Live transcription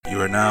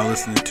are now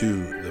listening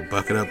to the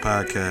Bucket Up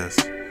Podcast.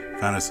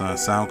 Find us on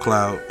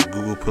SoundCloud,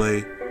 Google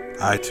Play,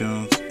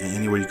 iTunes, and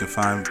anywhere you can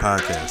find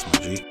podcasts, my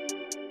G.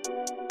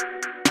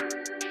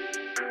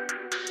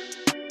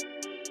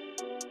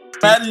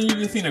 Imagine you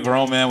just seen a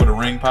grown man with a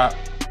ring pop.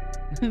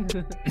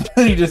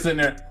 He just sitting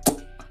there.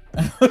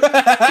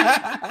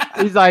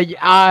 He's like,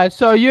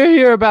 so you're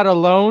here about a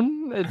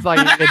loan? It's like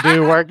the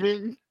dude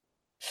working.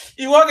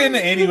 You walk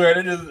into anywhere,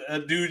 there's just a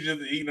dude just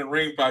eating a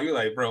ring pop. You're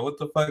like, bro, what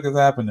the fuck is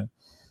happening?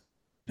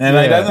 And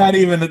like that's not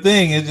even the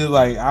thing. It's just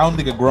like I don't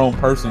think a grown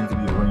person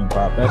can eat a ring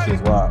pop. That's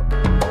just wild.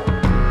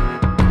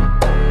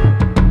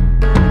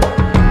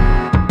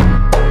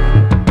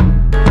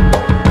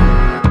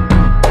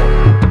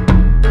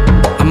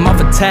 I'm off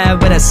a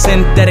tab with that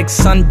synthetic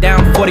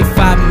sundown.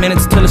 45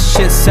 minutes till the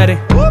shit set it.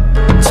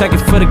 Check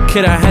it for the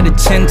kid. I had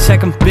to chin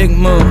check him, big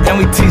move, and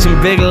we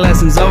teaching big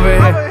lessons over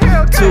here.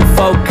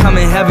 2-4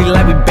 coming heavy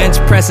like we bench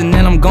pressing,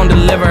 and I'm gon'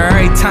 deliver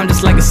every time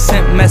just like a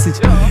sent message.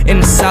 In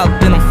the south,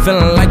 then I'm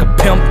feeling like a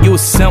pimp. You a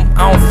simp,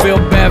 I don't feel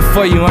bad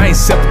for you, I ain't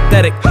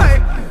sympathetic.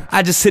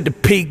 I just hit the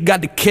peak,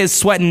 got the kids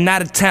sweating,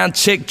 out of town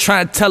chick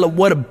trying to tell her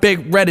what a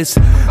big red is.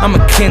 I'm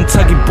a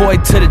Kentucky boy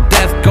to the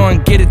death, go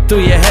and get it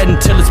through your head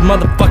until it's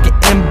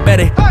motherfucking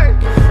embedded.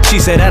 She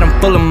said that I'm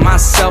full of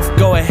myself,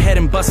 go ahead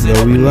and bust it.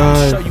 Yo, we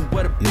live.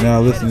 You're now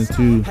listening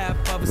to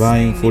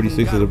Volume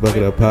 46 of the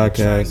Bucket Up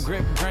Podcast.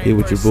 Here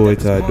with your boy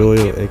Ty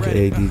Doyle,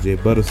 aka DJ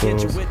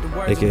Buttersauce,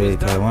 aka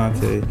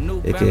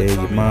Tylante, aka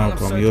your mom.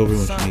 Call me over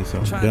when you need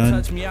something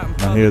done.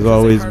 I'm here as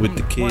always with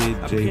the kid,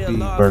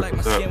 JB. Burke,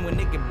 what's up?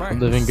 I'm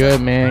living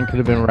good, man. Could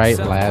have been right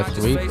last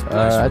week.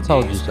 I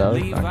told you so.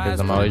 Not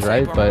because I'm always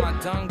right,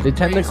 but they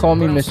tend to call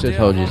me Mr.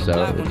 Told You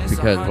So. It's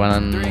because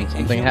when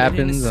something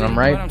happens and I'm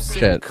right,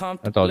 shit, I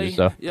told you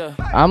so.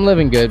 I'm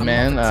living good,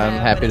 man. I'm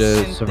happy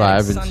to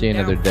survive and see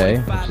another day,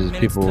 which is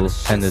people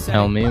tend to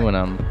tell me when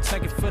I'm,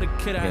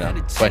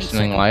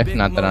 questioning life.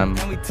 Not that I'm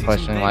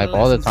questioning life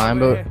all the time,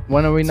 but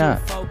when are we not?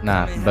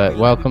 Nah. But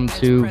welcome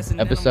to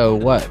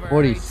episode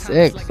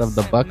 46 of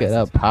the Bucket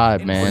Up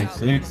Pod, man.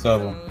 46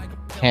 of them.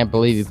 Can't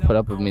believe you put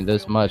up with me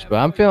this much, but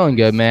I'm feeling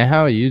good, man.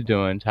 How are you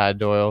doing, Ty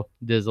Doyle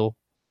Dizzle?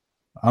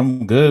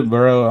 I'm good,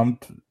 bro. I'm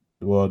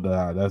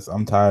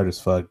tired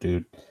as fuck,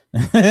 dude.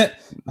 I've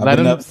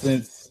been up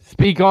since.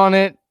 Speak on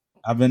it.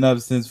 I've been up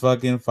since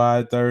fucking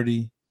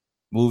 5:30,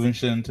 moving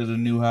shit into the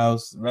new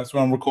house. That's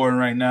where I'm recording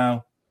right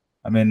now.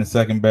 I'm in the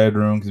second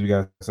bedroom because we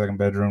got a second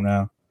bedroom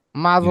now.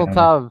 Mazel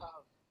tov.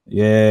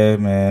 Yeah,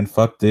 man.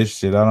 Fuck this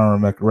shit. I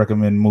don't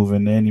recommend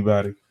moving to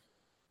anybody.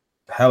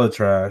 Hella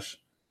trash.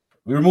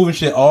 We were moving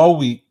shit all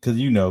week because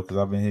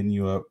I've been hitting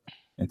you up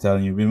and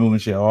telling you we've been moving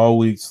shit all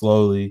week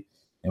slowly,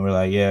 and we're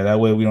like, yeah, that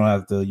way we don't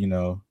have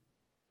to,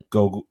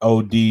 go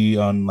OD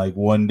on like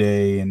one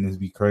day and this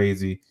be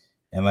crazy.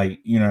 And like,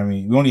 you know what I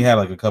mean? We only had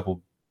like a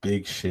couple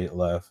big shit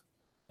left.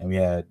 And we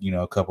had,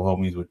 a couple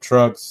homies with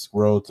trucks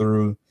roll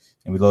through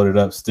and we loaded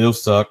up, still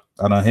sucked.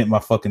 I done hit my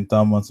fucking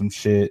thumb on some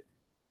shit.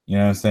 You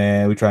know what I'm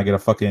saying? We try to get a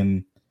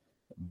fucking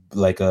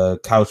like a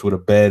couch with a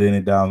bed in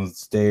it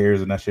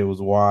downstairs and that shit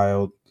was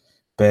wild.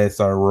 Bed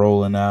started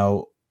rolling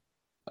out.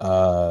 You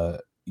know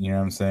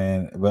what I'm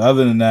saying? But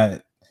other than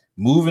that,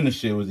 moving the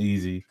shit was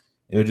easy.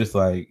 It was just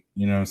like,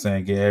 you know what I'm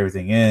saying, get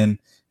everything in.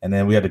 And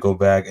then we had to go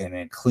back and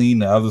then clean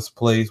the other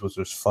place, which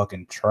was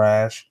fucking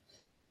trash.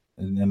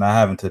 And I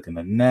haven't taken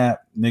a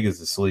nap. Niggas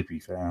is sleepy,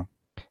 fam.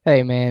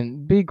 Hey,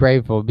 man, be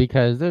grateful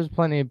because there's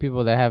plenty of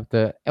people that have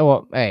to.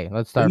 Well, hey,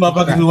 let's start. There's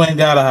motherfuckers who ain't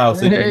got a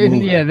house.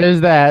 Yeah,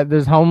 there's that.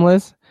 There's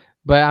homeless.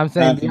 But I'm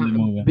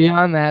saying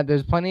beyond that,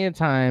 there's plenty of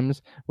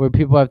times where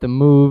people have to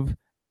move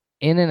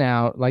in and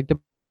out like the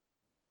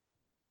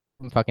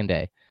fucking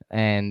day.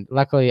 And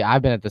luckily,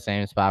 I've been at the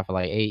same spot for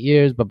like 8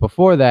 years. But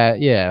before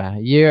that, yeah,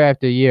 year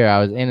after year, I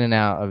was in and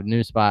out of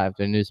new spot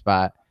after new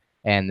spot.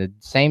 And the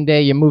same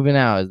day you're moving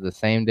out is the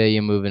same day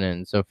you're moving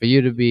in. So for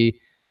you to be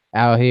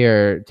out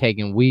here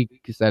taking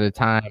weeks at a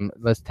time,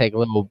 let's take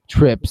little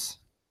trips.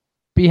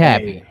 Be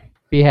happy. Hey.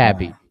 Be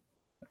happy.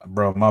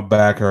 Bro, my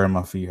back hurt and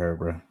my feet hurt,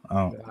 bro.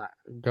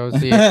 Go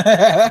see it.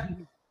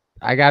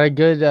 I got a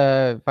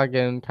good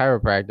fucking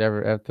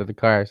chiropractor after the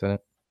car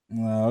accident.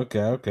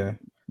 Okay.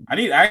 I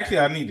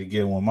need to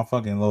get one. My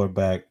fucking lower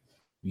back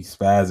be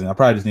spazzing. I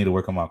probably just need to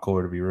work on my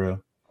core, to be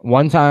real.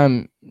 One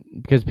time,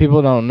 because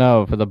people don't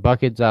know, for the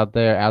buckets out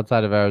there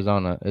outside of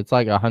Arizona, it's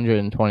like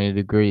 120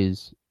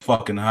 degrees.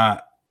 Fucking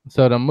hot.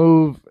 So the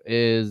move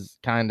is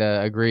kind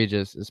of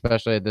egregious,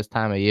 especially at this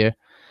time of year.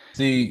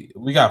 See,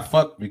 we got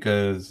fucked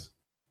because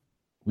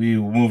we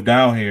moved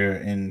down here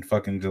in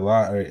fucking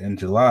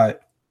July,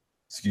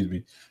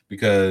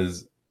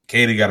 because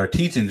Katie got her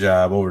teaching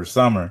job over the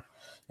summer.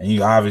 And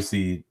you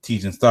obviously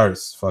teaching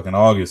starts fucking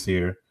August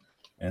here.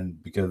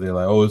 And because they're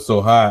like, oh, it's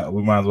so hot,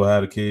 we might as well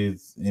have the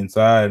kids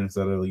inside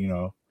instead of,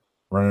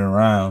 running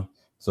around.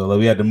 So like,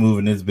 we had to move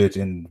in this bitch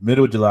in the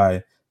middle of July,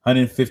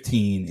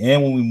 115.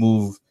 And when we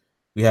moved,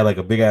 we had like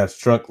a big ass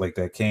truck like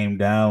that came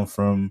down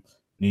from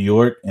New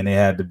York. And they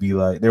had to be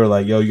like, they were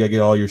like, yo, you gotta get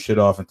all your shit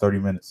off in 30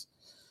 minutes.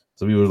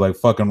 So we were like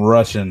fucking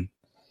rushing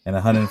and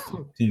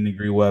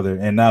 115-degree weather,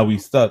 and now we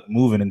stuck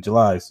moving in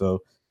July,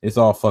 so it's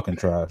all fucking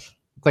trash.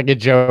 It's like a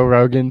Joe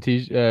Rogan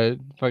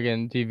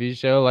fucking TV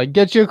show. Like,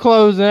 get your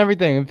clothes and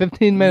everything in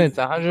 15 minutes,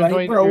 120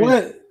 Like, bro,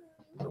 degrees.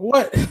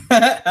 what?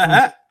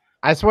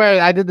 I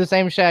swear, I did the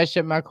same shit. I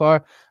shipped my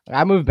car.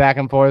 I moved back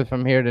and forth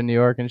from here to New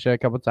York and shit a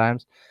couple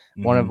times.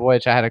 One of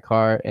which I had a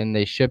car, and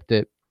they shipped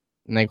it.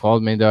 And they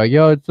called me. They're like,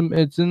 "Yo,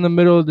 it's in the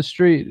middle of the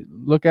street.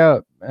 Look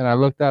out!" And I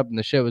looked up, and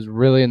the shit was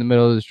really in the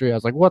middle of the street. I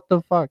was like, "What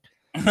the fuck?"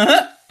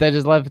 They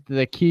just left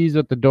the keys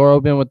with the door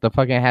open with the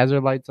fucking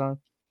hazard lights on.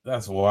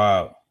 That's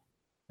wild.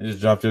 They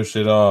just dropped your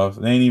shit off.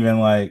 They ain't even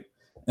like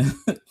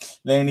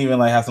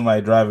have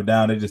somebody drive it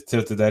down. They just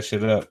tilted that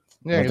shit up.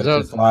 Yeah, because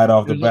it slide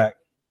off the back.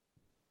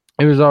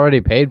 It was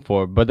already paid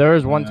for. But there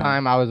was one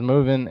time I was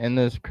moving in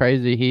this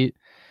crazy heat,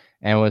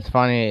 and what's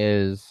funny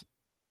is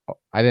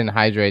I didn't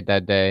hydrate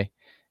that day,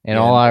 and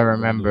all I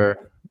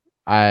remember,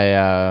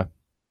 I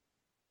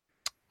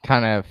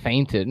kind of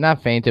fainted,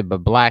 not fainted, but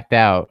blacked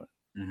out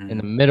in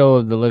the middle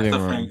of the living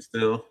room.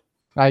 Still,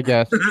 I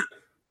guess.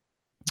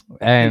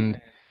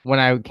 And when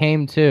I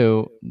came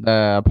to,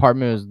 the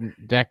apartment was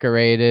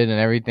decorated and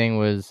everything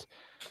was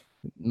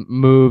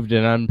moved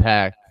and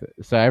unpacked.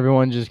 So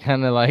everyone just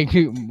kind of like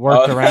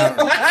worked around.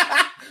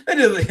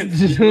 You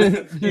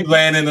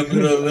laying in the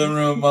middle of the living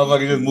room,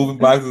 motherfucker, just moving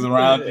boxes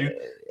around you.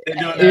 They're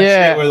doing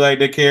that shit where like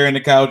they're carrying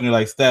the couch and you're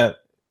like, step,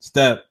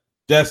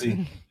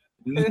 Jesse.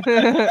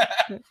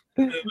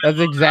 That's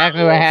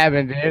exactly what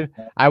happened, dude.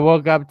 I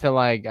woke up to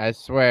like, I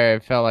swear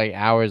it felt like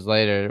hours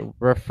later,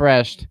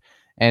 refreshed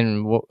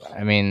and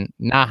I mean,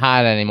 not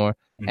hot anymore.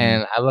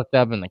 And I looked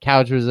up and the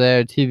couch was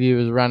there, TV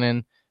was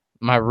running.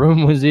 My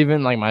room was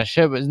even like my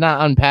shit was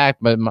not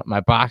unpacked, but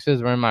my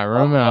boxes were in my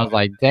room, and I was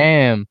like,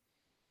 damn.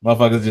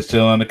 Motherfuckers just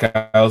chilling on the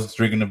couch,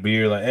 drinking a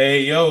beer, like,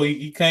 hey, yo,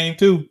 he came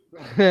too.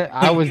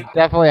 I was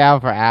definitely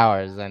out for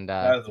hours, and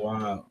that's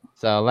wild.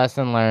 So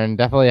lesson learned: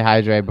 definitely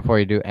hydrate before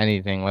you do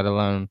anything, let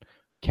alone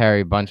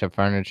carry a bunch of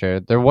furniture.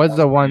 There was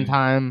the one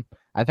time,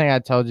 I think I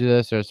told you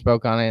this or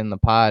spoke on it in the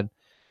pod.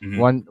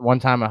 One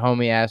time a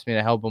homie asked me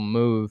to help him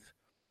move,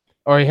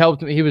 or he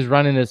helped me. He was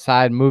running his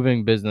side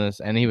moving business,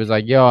 and he was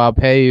like, "Yo, I'll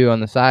pay you on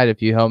the side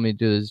if you help me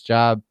do this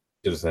job."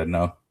 Should have said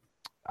no.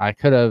 I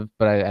could have,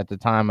 but at the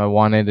time I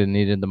wanted and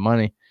needed the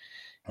money.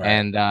 Right.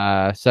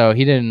 And so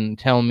he didn't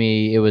tell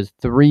me it was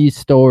 3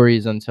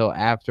 stories until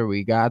after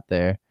we got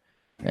there,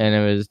 and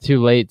it was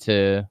too late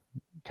to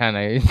kind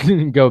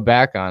of go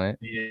back on it.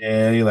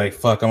 Yeah, you're like,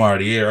 fuck, I'm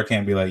already here. I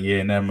can't be like,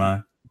 yeah, never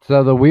mind.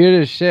 So the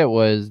weirdest shit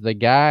was the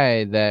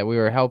guy that we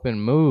were helping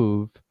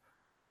move,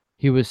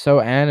 he was so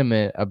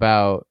animate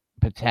about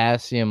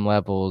potassium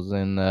levels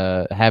and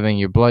having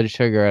your blood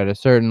sugar at a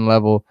certain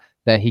level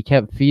that he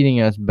kept feeding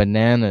us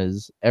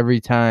bananas every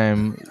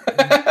time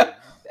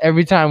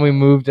we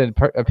moved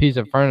a piece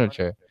of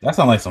furniture. That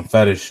sounds like some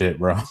fetish shit,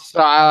 bro. So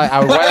I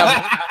went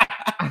up.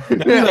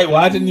 He's like,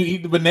 why didn't you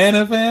eat the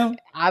banana, fam?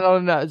 I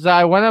don't know. So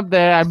I went up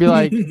there. I'd be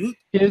like,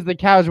 here's the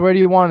couch. Where do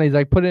you want it? He's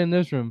like, put it in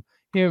this room.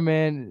 Here,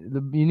 man,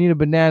 you need a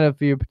banana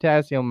for your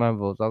potassium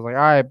levels. I was like,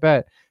 all right,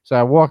 bet. So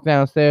I walked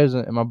downstairs,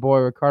 and my boy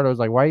Ricardo was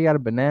like, why you got a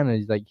banana?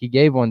 He's like, he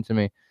gave one to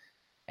me.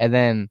 And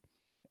then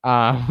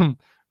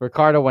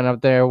Ricardo went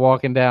up there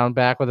walking down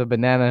back with a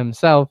banana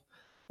himself.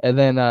 And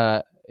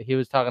then he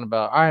was talking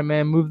about, all right,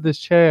 man, move this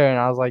chair. And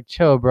I was like,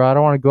 chill, bro. I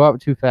don't want to go up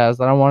too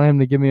fast. I don't want him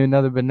to give me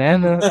another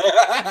banana.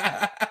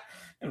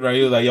 Right.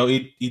 He was like, yo,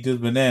 eat this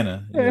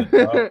banana.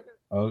 Like,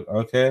 oh,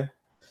 okay.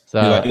 So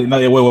like,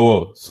 no,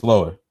 whoa.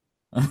 Slower.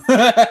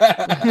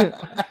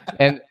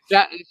 And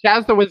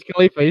shouts to Wiz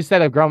Khalifa. He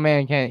said a grown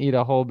man can't eat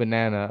a whole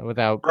banana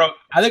without. Bro,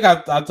 I think I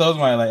told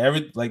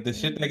somebody like the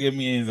shit that give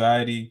me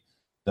anxiety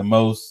the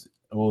most.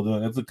 Well,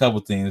 there's a couple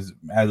things.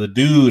 As a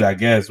dude, I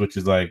guess, which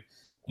is like,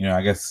 you know,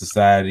 I guess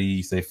society.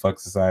 You say fuck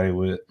society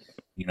with,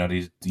 you know,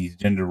 these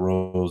gender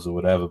roles or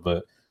whatever.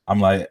 But I'm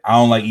like, I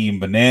don't like eating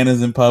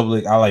bananas in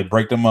public. I like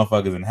break them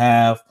motherfuckers in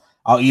half.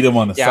 I'll eat them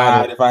on the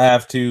side if I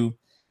have to.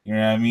 You know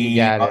what I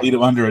mean? I'll eat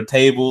them under a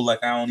table.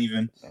 Like I don't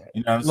even,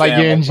 you know what I'm saying?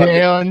 Like you're in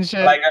jail and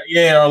shit? Like,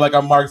 yeah, or like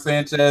I'm Mark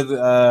Sanchez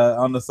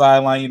on the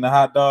sideline eating a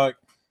hot dog.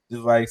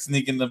 Just like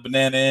sneaking the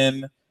banana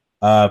in.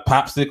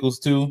 Popsicles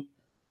too.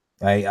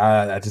 Like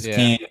I just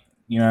can't,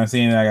 you know what I'm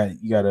saying?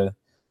 You gotta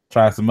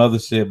try some other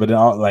shit, but then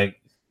all like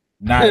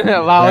not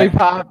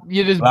lollipop.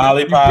 You just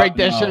lollipop, you break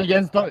that shit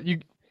against the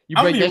you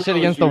break that shit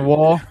against the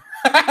wall.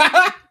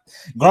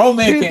 Grown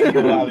man can't eat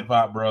a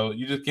lollipop, bro.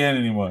 You just can't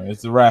anymore.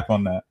 It's a wrap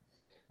on that.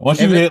 Once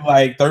you hit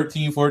like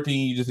 13,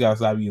 14, you just gotta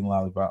stop eating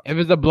lollipop. If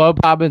it's a blow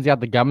pop and it's got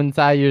the gum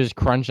inside, you just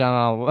crunch on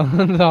all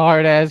the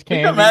hard ass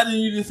candy. Can you imagine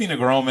you just seen a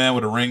grown man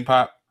with a ring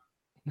pop?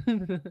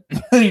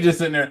 You just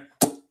sitting there.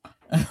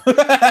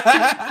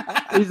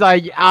 He's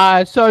like,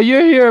 so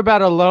you're here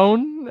about a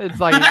loan?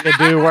 It's like a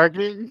dude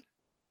working.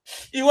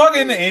 You walk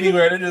into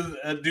anywhere, there's just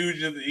a dude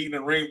just eating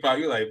a ring pop.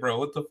 You're like, bro,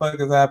 what the fuck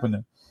is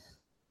happening?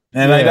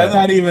 And like that's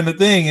not even the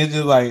thing. It's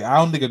just like I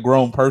don't think a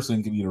grown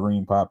person can eat a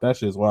ring pop. That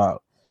shit's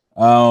wild.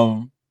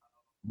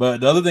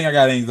 But the other thing I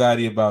got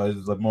anxiety about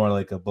is like more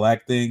like a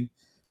black thing.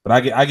 But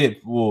I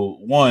get well.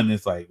 One,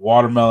 it's like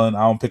watermelon.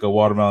 I don't pick a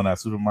watermelon at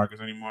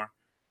supermarkets anymore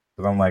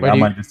because I'm like I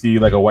might just see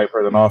like a white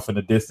person off in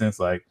the distance.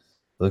 Like,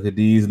 look at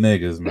these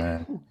niggas,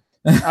 man.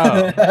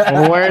 Oh,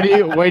 well, where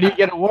do you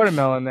get a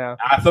watermelon now?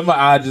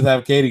 I just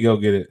have Katie go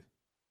get it.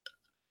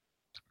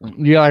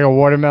 You like a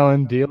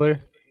watermelon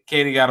dealer?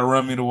 Katie got to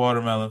run me the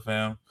watermelon,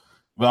 fam.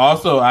 But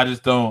also,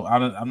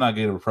 I'm not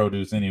getting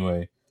produce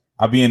anyway.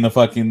 I'll be in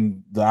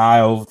the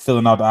aisle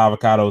filling out the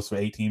avocados for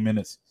 18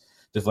 minutes,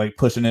 just like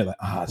pushing it.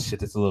 Like,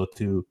 shit, it's a little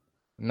too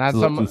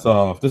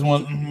soft. This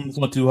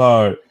one too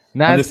hard.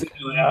 Not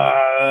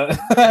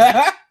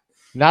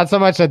so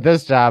much at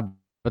this job,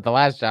 but the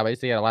last job I used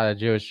to get a lot of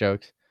Jewish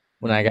jokes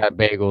when I got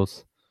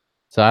bagels.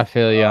 So I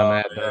feel you on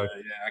that. Yeah,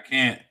 I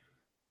can't.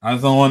 I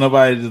just don't want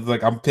nobody just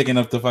like I'm picking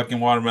up the fucking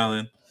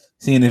watermelon,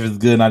 seeing if it's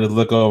good, and I just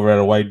look over at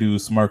a white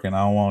dude smirking.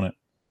 I don't want it.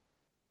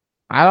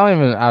 I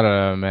don't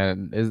know,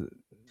 man.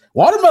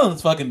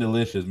 Watermelon's fucking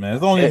delicious, man.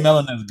 It's the only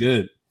melon that's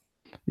good.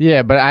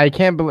 Yeah, but I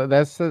can't believe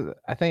I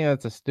think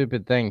that's a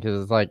stupid thing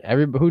because it's like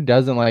who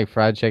doesn't like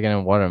fried chicken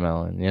and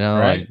watermelon? You know,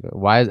 right? Like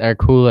why is our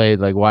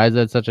Kool-Aid like why is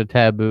that such a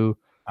taboo?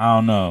 I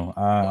don't know.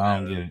 I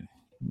don't get it.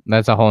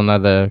 That's a whole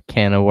nother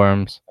can of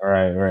worms.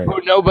 Right.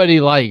 Who nobody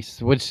likes,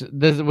 which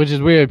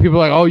is weird. People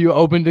are like, oh, you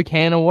opened a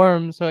can of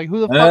worms. So like, who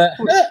the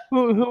fuck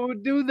who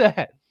would do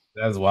that?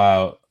 That's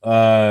wild.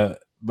 But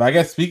I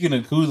guess speaking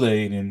of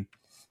Kool-Aid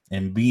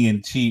and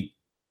being cheap,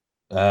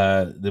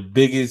 the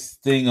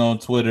biggest thing on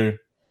Twitter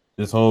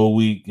this whole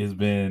week has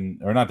been,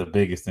 or not the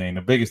biggest thing.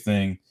 The biggest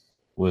thing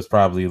was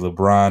probably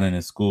LeBron and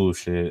his school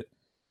shit.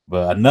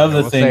 But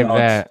another thing,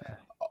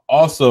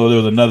 also there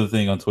was another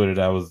thing on Twitter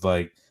that was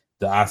like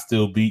the I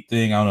Still Beat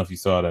thing. I don't know if you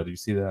saw that. Did you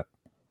see that?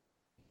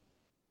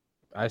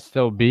 I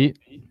Still Beat?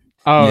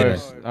 Oh, yeah.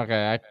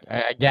 Okay.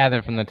 I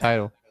gathered from the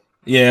title.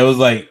 Yeah, it was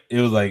like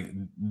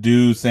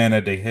dudes saying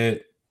that they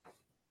hit,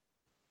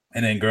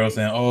 and then girls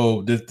saying,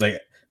 "Oh, this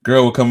like."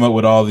 Girl would come up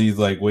with all these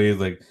like ways,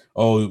 like,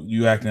 "Oh,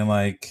 you acting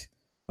like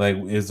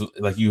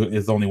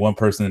it's only one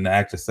person in the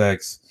act of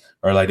sex,"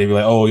 or like they'd be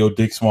like, "Oh, your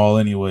dick small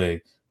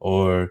anyway,"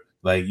 or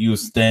like you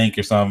stank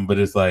or something. But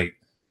it's like,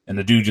 and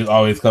the dude just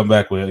always come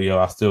back with, "Yo,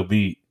 I still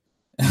beat,"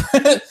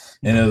 and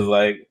it was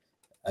like,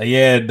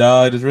 "Yeah,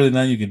 dog, there's really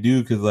nothing you can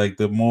do because like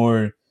the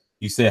more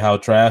you say how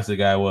trash the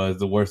guy was,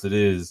 the worse it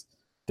is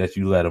that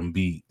you let him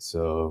beat."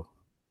 So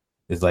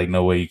it's like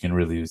no way you can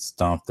really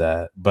stomp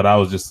that. But I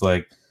was just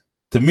like.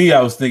 To me,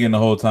 I was thinking the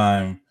whole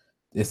time,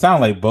 it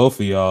sounded like both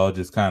of y'all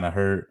just kind of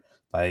hurt.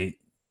 Like,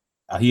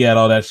 he had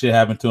all that shit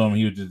happen to him.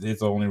 He was just,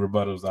 his only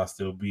rebuttal was I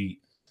still beat.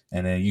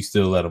 And then you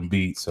still let him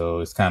beat. So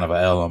it's kind of an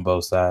L on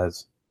both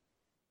sides.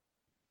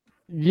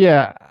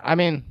 Yeah. I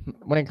mean,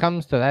 when it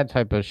comes to that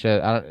type of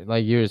shit,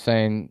 like you were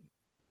saying,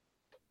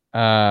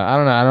 I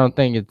don't know. I don't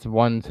think it's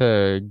one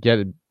to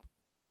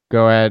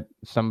go at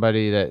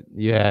somebody that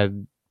you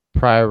had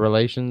prior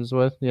relations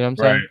with. You know what I'm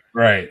saying?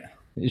 Right.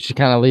 You should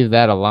kind of leave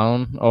that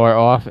alone or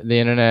off the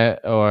internet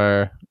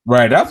or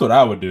right. That's what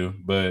I would do.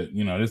 But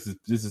you know, this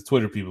is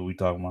Twitter people we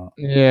talking about.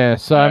 Yeah.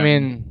 So I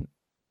mean,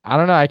 I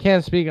don't know. I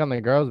can't speak on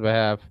the girls'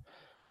 behalf.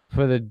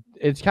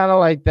 It's kind of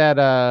like that.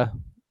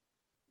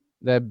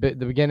 The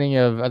beginning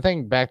of I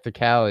think Back to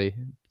Cali,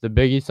 the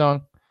Biggie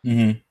song,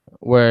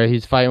 where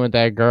he's fighting with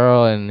that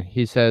girl and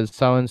he says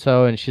so and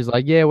so, and she's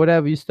like, "Yeah,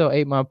 whatever. You still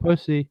ate my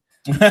pussy,"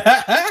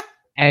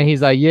 and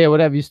he's like, "Yeah,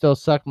 whatever. You still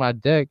suck my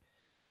dick."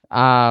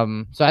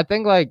 So I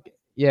think like,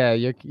 yeah,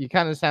 you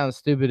kind of sound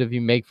stupid if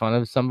you make fun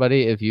of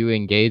somebody if you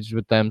engaged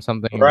with them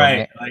something.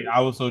 Right. Like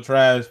I was so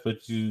trash,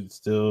 but you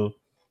still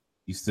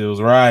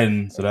was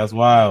riding, so that's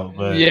wild.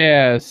 But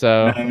yeah, so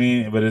you know what I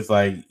mean, but it's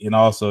like, and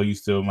also you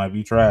still might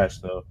be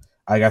trash. So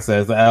like I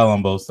said, it's an L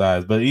on both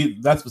sides. But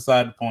that's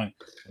beside the point.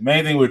 The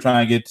main thing we're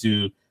trying to get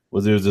to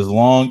was there was this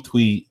long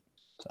tweet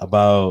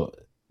about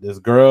this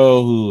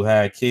girl who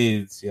had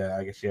kids. Yeah,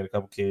 I guess she had a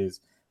couple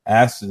kids.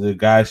 Asked the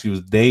guy she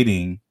was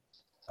dating.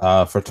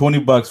 For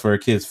 $20 for a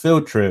kid's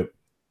field trip,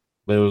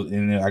 but it was,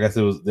 and I guess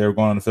they were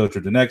going on the field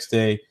trip the next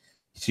day.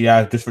 She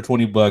asked just for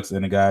 $20,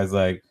 and the guy's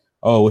like,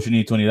 "Oh, what you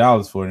need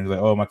 $20 for?" And he's like,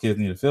 "Oh, my kids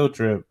need a field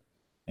trip,"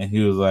 and he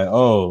was like,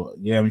 "Oh,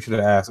 yeah, we should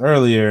have asked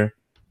earlier,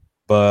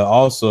 but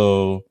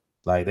also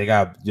like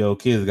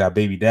kids got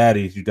baby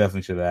daddies, you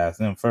definitely should have asked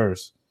them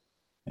first."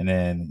 And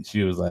then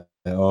she was like,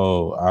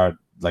 "Oh, I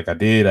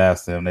did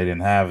ask them, they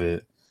didn't have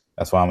it.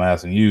 That's why I'm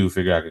asking you.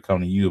 Figure I could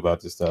come to you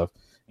about this stuff."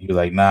 He was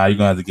like, "Nah, you're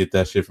gonna have to get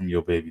that shit from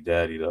your baby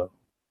daddy though."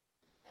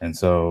 And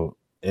so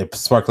it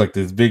sparked like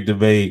this big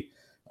debate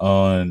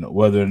on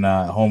whether or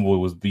not homeboy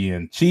was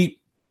being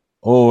cheap,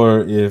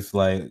 or if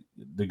like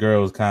the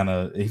girl was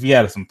if he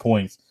had some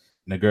points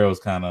and the girl was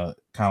kind of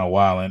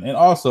wilding. And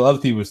also other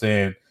people were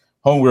saying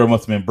homegirl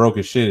must have been broke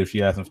as shit if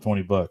she asked him for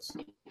 $20.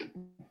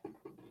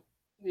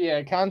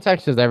 Yeah,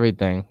 context is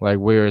everything. Like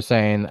we were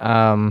saying,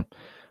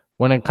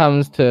 when it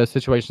comes to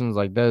situations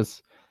like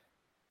this,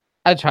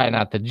 I try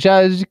not to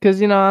judge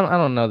because, you know, I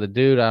don't know the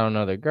dude. I don't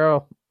know the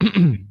girl.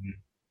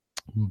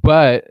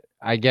 But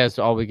I guess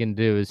all we can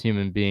do as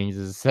human beings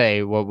is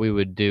say what we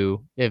would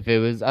do if it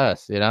was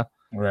us, you know?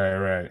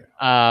 Right.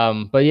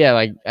 But yeah,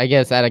 like I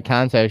guess out of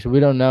context, we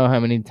don't know how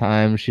many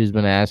times she's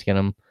been asking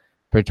him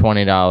for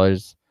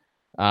 $20.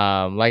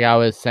 Like I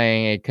was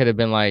saying, it could have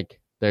been like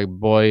the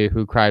boy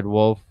who cried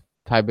wolf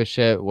type of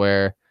shit,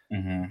 where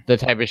the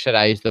type of shit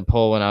I used to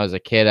pull when I was a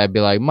kid. I'd be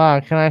like,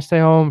 "Ma, can I stay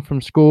home from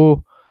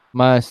school?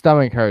 My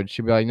stomach hurts."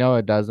 She'd be like, "No,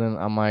 it doesn't."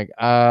 I'm like,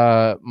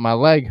 my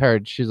leg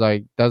hurts." She's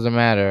like, "Doesn't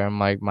matter." I'm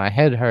like, "My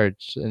head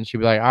hurts," and she'd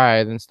be like, "All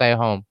right, then stay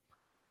home."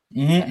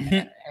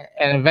 Mm-hmm.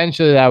 And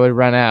eventually that would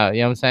run out.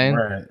 You know what I'm saying?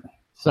 Right.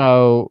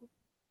 So,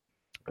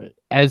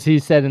 as he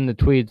said in the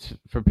tweets,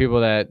 for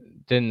people that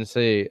didn't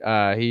see,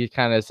 he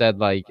kind of said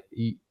like,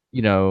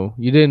 you know,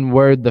 you didn't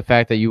word the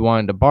fact that you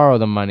wanted to borrow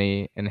the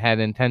money and had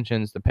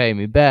intentions to pay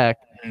me back.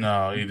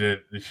 No, you did.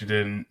 She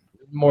didn't.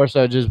 More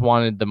so, just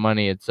wanted the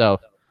money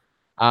itself.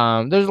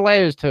 There's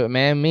layers to it,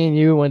 man. Me and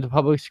you went to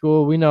public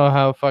school. We know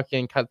how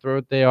fucking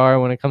cutthroat they are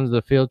when it comes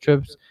to field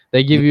trips.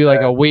 They give you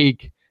like a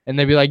week, and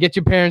they be like, "Get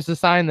your parents to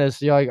sign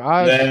this." You're like,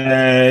 "Oh,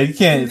 man, you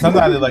can't."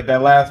 Sometimes like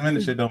that last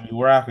minute shit don't be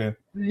rocking.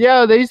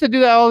 Yeah, they used to do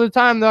that all the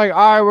time. They're like,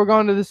 "All right, we're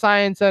going to the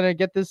science center.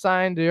 Get this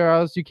signed, or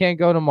else you can't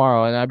go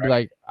tomorrow." And I'd be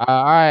like,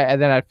 "All right,"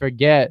 and then I'd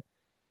forget.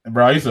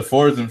 Bro, I used to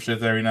forge them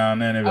shits every now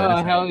and then.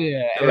 Oh, hell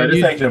yeah! Like,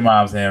 this ain't your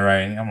mom's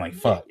handwriting. I'm like,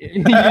 fuck.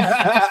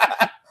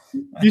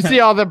 You see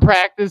all the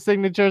practice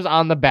signatures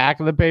on the back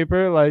of the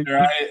paper, like,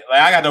 right? Like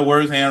I got the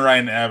worst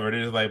handwriting ever.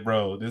 They're just like,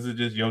 bro, this is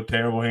just your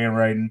terrible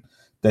handwriting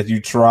that you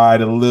tried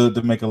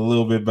to make a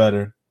little bit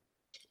better.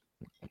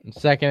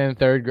 Second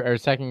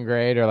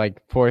grade or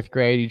like fourth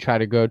grade, you try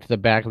to go to the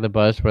back of the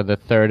bus where the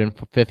third and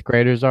fifth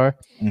graders are,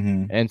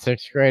 and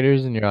sixth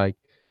graders, and you're like,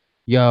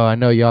 "Yo, I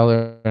know y'all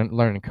are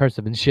learning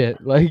cursive and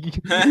shit. Like,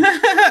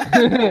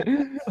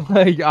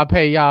 like I'll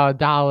pay y'all $1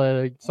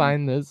 to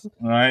sign this."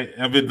 Right.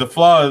 I mean, the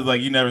flaw is like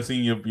you never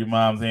seen your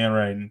mom's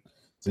handwriting,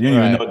 so you don't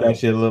even know what that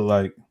shit look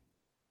like.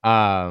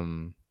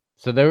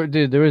 So there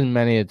was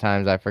many a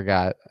times I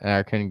forgot, and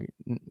I couldn't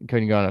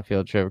go on a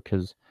field trip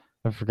because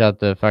I forgot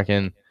the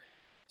fucking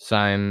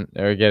sign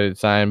or get it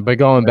signed. But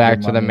going back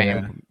to the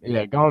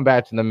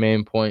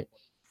main point,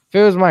 if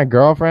it was my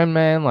girlfriend,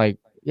 man, like,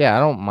 yeah, I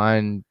don't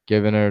mind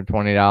giving her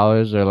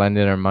 $20 or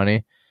lending her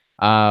money.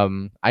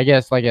 I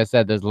guess, like I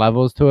said, there's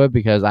levels to it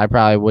because I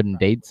probably wouldn't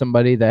date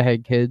somebody that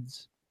had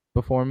kids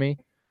before me.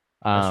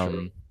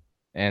 And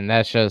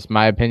that's just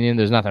my opinion.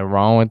 There's nothing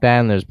wrong with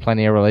that, and there's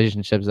plenty of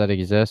relationships that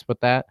exist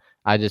with that.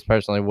 I just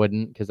personally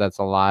wouldn't, because that's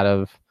a lot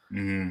of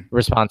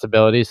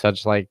responsibility,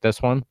 such like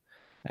this one,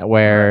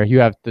 where you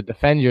have to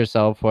defend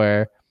yourself,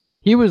 where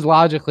he was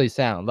logically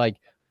sound. Like,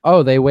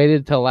 oh, they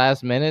waited till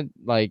last minute.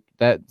 Like,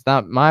 that's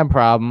not my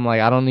problem.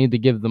 Like, I don't need to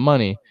give the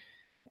money.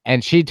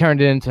 And she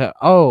turned it into,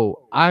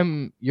 oh,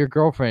 I'm your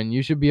girlfriend.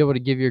 You should be able to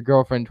give your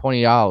girlfriend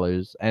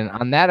 $20. And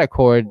on that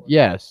accord,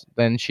 yes,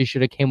 then she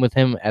should have came with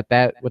him with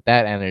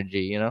that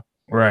energy, you know?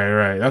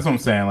 Right. That's what I'm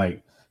saying.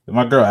 Like, if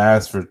my girl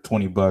asks for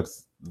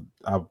 $20,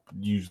 I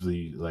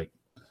usually, like,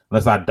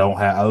 unless I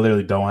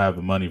literally don't have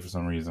the money for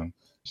some reason.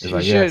 It's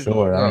like, yeah,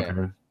 sure, I don't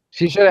care.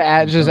 She should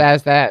have just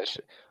asked that.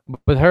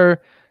 With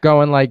her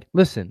going like,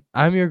 listen,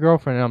 I'm your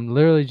girlfriend, and I'm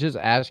literally just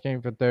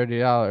asking for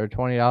 $30 or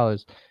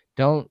 $20.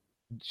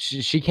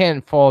 She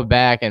can't fall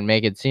back and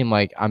make it seem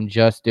like I'm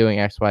just doing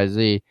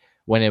XYZ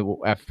when it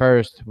at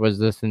first was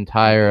this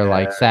entire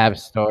like sad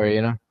story,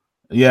 you know?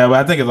 Yeah,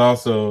 but I think it's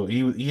also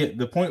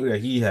the point that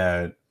he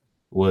had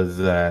was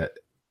that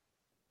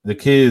the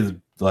kids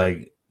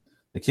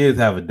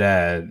have a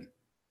dad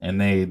and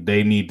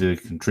they need to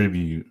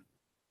contribute.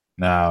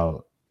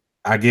 Now,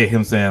 I get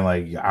him saying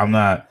like, I'm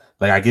not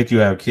like, I get you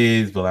have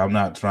kids, but I'm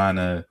not trying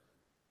to.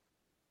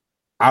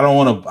 I don't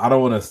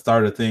want to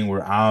start a thing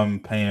where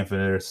I'm paying for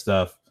their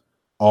stuff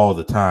all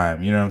the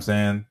time. You know what I'm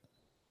saying?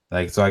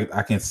 Like, so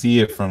I can see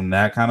it from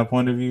that kind of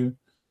point of view.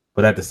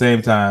 But at the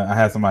same time, I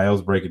had somebody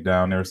else break it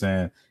down. They were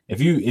saying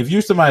if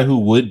you're somebody who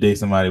would date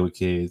somebody with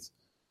kids,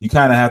 you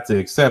kind of have to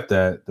accept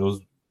that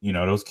those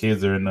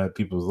kids are in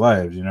people's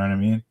lives. You know what I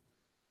mean?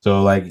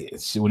 So like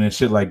when it's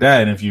shit like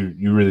that, and if you're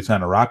really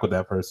trying to rock with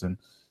that person,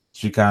 you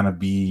should kind of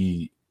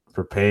be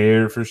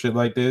prepared for shit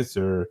like this,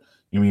 or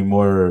you mean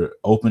more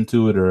open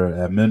to it, or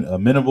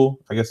amenable,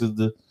 I guess is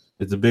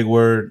the big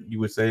word you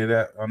would say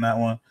that on that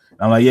one.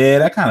 And I'm like, yeah,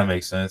 that kind of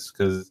makes sense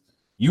because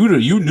you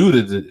knew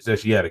that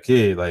she had a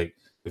kid. Like,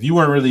 if you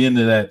weren't really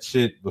into that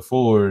shit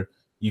before,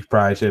 you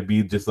probably should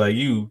be just like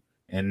you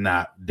and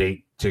not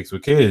date chicks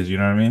with kids. You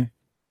know what I mean?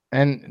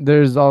 And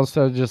there's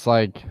also just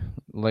like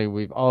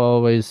we've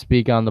always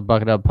speak on the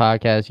Bucket Up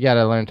podcast, you got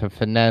to learn to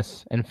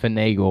finesse and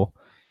finagle.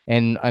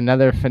 And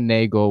another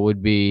finagle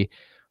would be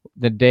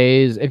the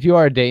days, if you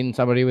are dating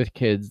somebody with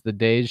kids, the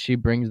days she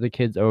brings the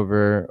kids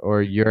over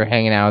or you're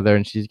hanging out with her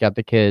and she's got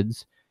the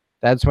kids,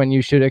 that's when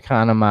you should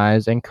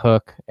economize and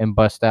cook and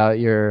bust out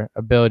your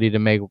ability to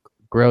make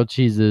grilled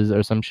cheeses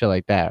or some shit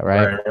like that,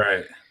 right?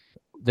 Right.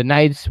 The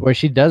nights where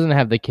she doesn't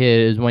have the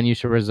kid is when you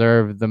should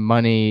reserve the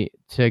money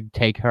to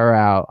take her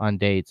out on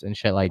dates and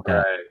shit like that.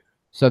 Right.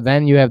 So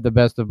then you have the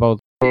best of both.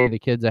 The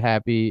kids are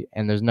happy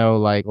and there's no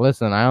like,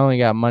 listen, I only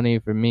got money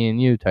for me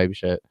and you type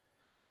shit.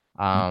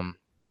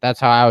 that's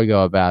how I would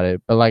go about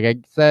it. But like I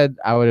said,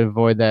 I would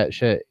avoid that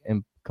shit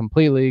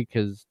completely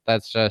because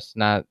that's just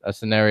not a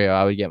scenario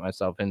I would get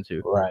myself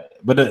into. Right.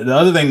 But the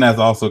other thing that's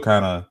also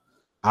kind of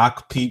I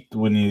peeped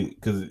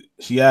because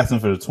she asked him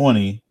for the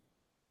 20,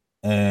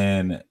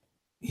 and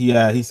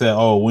he said,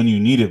 "Oh, when you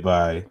need it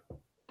by,"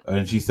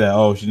 and she said,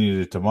 "Oh, she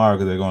needed it tomorrow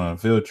because they're going on a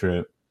field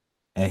trip,"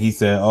 and he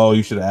said, "Oh,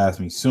 you should have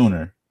asked me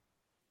sooner."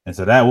 And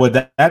so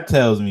that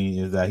tells me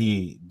is that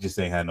he just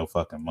ain't had no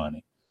fucking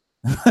money.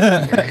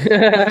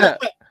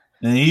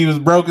 And he was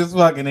broke as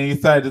fuck, and then he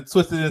decided to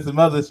twist it into some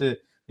other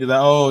shit. He's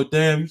like, "Oh,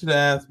 damn, you should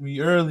have asked me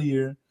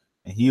earlier."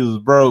 And he was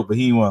broke, but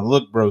he didn't want to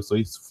look broke, so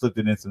he flipped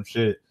it in some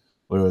shit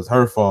where it was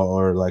her fault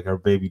or like her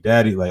baby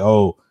daddy, like,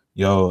 "Oh,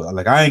 yo,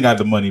 like I ain't got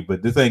the money,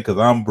 but this ain't because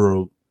I'm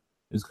broke.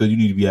 It's because you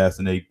need to be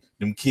asking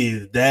them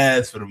kids'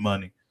 dads for the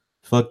money."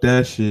 Fuck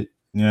that shit.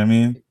 You know what I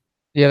mean?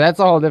 Yeah, that's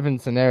a whole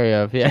different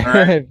scenario. Yeah,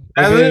 right.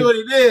 That's really what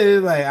he did.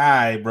 It's like, all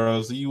right,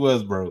 bro. So you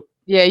was broke.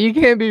 Yeah, you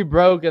can't be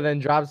broke and then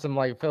drop some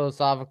like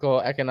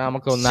philosophical,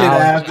 economical shit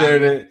knowledge after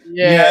that.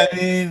 Yeah, you know what I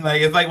mean,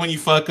 like it's like when you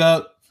fuck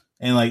up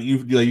and like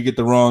you get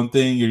the wrong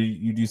thing or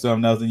you do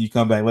something else and you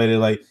come back later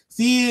like,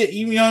 see it,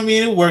 you know what I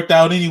mean? It worked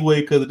out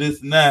anyway because of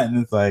this and that, and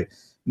it's like,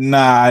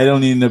 nah, I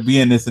don't need to be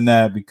in this and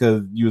that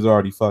because you was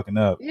already fucking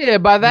up. Yeah,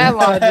 by that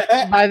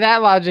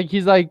logic,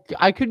 he's like,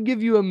 I could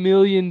give you $1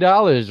 million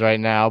right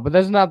now, but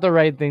that's not the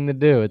right thing to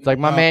do. It's like,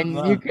 my man,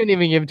 you couldn't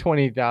even give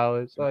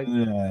 $20. Like,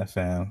 yeah,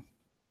 fam.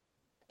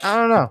 I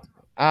don't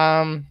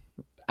know.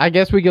 I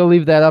guess we go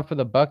leave that up for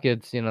the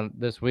buckets. You know,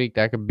 this week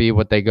that could be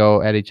what they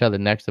go at each other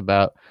next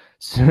about.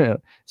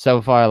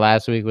 So far,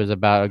 last week was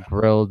about a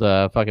grilled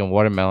fucking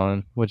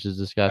watermelon, which is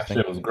disgusting.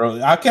 That shit was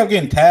gross. I kept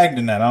getting tagged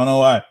in that. I don't know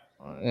why.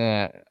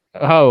 Yeah.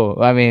 Oh,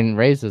 I mean,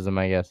 racism,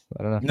 I guess.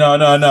 I don't know.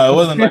 No. It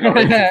wasn't like a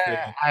racist thing.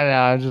 I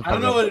know. I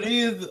don't know what it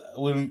is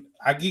when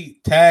I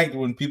get tagged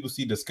when people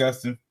see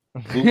disgusting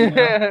food.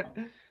 I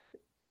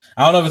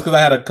don't know if it's because I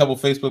had a couple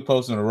Facebook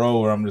posts in a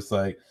row where I'm just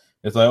like,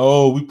 it's like,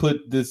 oh, we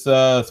put this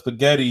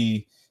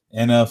spaghetti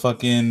in a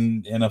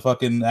fucking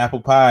apple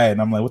pie,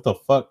 and I'm like, what the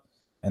fuck?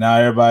 And now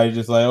everybody's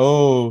just like,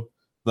 oh,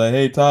 like,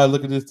 hey Todd,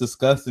 look at this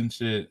disgusting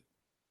shit.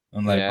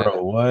 I'm like,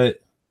 bro, what?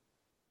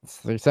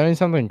 Send me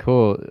something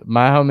cool.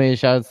 My homie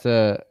shouts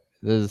to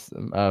this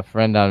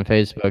friend on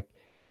Facebook.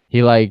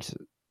 He likes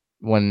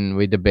when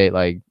we debate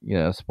like, you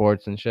know,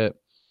 sports and shit.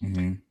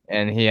 Mm-hmm.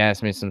 And he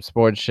asked me some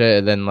sports shit,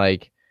 and then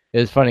like it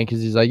was funny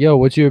because he's like, yo,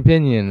 what's your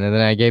opinion? And then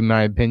I gave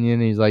my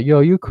opinion, and he's like, yo,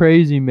 you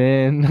crazy,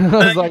 man.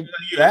 I was like,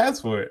 you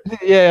asked for it.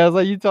 Yeah, I was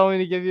like, you told me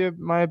to give you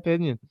my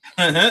opinion.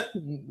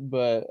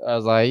 But I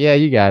was like, yeah,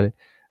 you got it.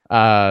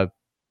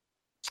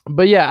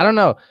 But yeah, I don't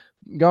know.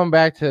 Going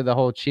back to the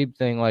whole cheap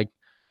thing, like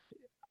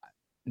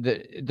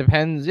it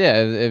depends. Yeah,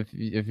 if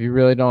you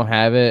really don't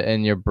have it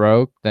and you're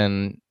broke,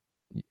 then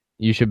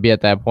you should be at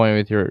that point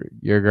with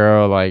your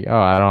girl, like, oh,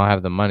 I don't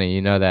have the money.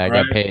 You know that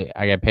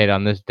I got paid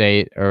on this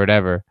date or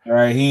whatever. All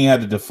right, he ain't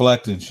had to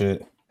deflect and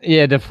shit.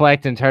 Yeah,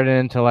 deflect and turn it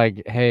into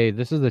like, hey,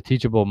 this is a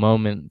teachable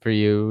moment for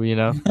you. You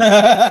know.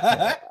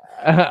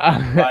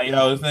 Like,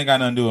 yo, this ain't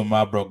got nothing to do with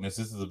my brokenness.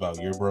 This is about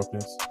your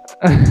brokenness.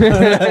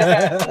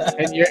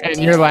 and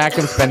your lack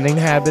of spending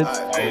habits.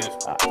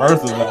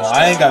 First of all,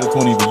 I ain't got a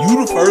 20, but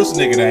you the first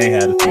nigga that ain't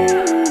had a 20.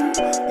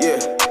 Yeah.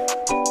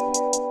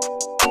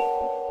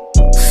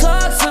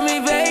 Talk to me,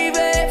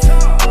 baby.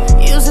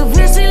 You's a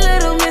pretty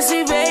little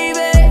missy,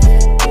 baby.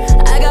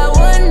 I got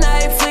one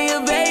night for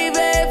you,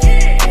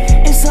 baby.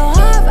 It's so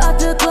hard out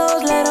the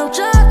clothes, let them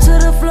drop to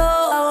the floor.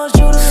 I want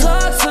you to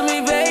talk to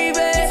me,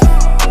 baby.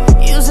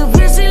 You's a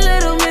pretty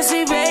little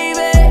missy,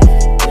 baby.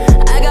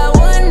 I got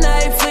one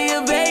night for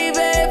you,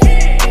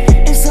 baby.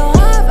 It's so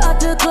hard out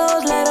the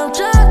clothes, let them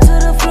drop to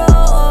the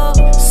floor.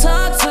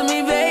 Talk to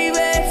me,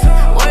 baby.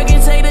 Work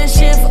and take the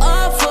shift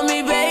off for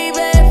me, baby.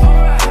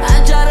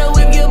 I try to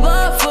whip your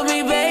butt for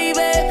me,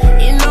 baby.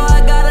 You know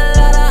I got a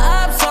lot of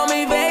ops on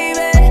me,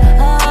 baby.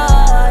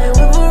 I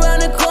whip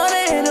around the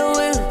corner in a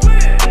whip.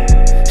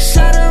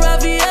 Shot a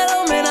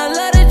Raffaello, man, I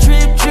let it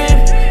drip, drip.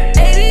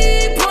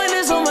 80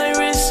 pointers on my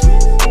wrist.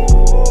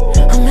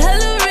 I'm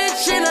hella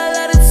rich and I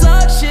let it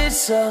talk shit,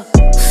 so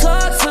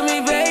talk to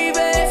me, baby.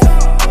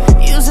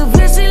 You's a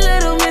pretty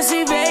little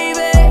missy,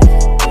 baby.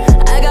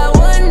 I got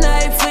one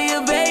night for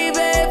you,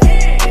 baby.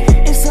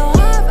 It's so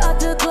hard out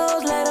the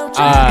clothes, let them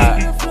drop to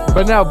the floor.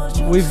 But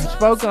now we've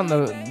spoke on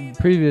the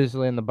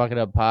previously in the Bucket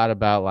Up Pod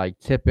about like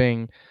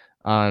tipping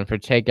on for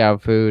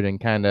takeout food and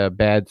kind of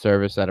bad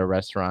service at a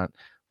restaurant.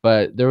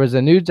 But there was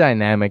a new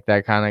dynamic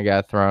that kind of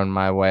got thrown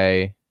my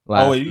way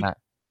last night.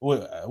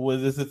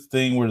 Was this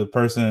thing where the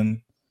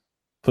person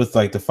puts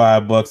like the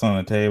 $5 on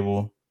the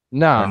table?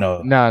 No. I'll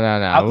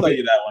tell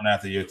you that one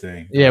after your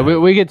thing. Yeah,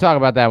 we could talk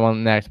about that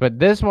one next. But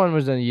this one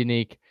was a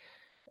unique,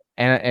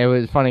 and it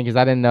was funny because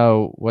I didn't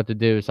know what to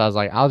do. So I was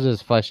like, I'll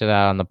just flesh it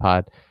out on the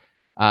pod.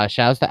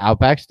 Shouts to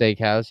Outback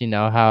Steakhouse. You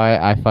know how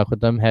I fuck with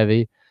them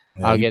heavy.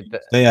 Yeah, I'll get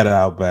stay out of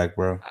Outback,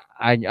 bro.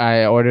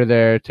 I order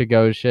their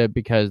to-go shit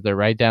because they're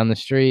right down the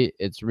street.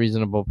 It's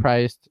reasonable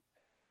priced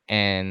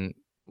and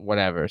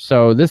whatever.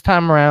 So this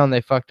time around,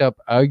 they fucked up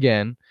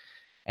again.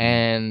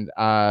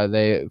 and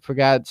they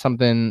forgot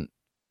something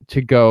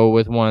to go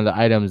with one of the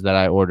items that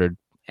I ordered,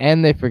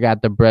 and they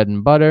forgot the bread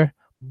and butter.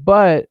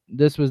 But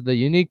this was the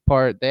unique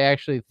part. They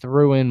actually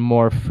threw in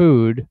more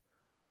food.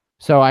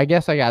 So I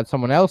guess I got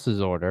someone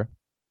else's order.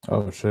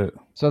 Oh, shit.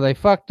 So they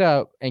fucked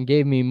up and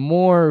gave me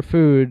more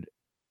food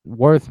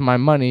worth my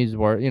money's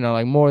worth,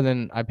 like more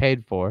than I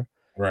paid for.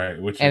 Right.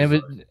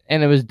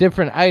 And it was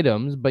different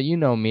items, but you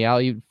know me, I'll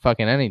eat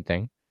fucking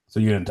anything. So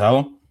you didn't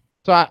tell them?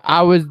 So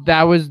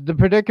that was the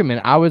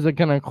predicament. I was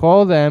gonna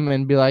call them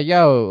and be like,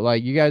 yo,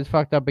 like you guys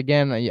fucked up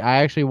again. I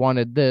actually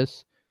wanted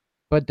this.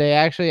 But they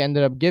actually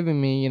ended up giving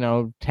me,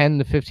 $10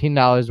 to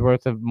 $15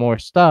 worth of more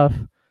stuff.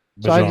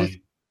 So I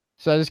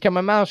just kept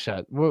my mouth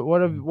shut.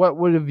 What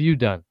would have you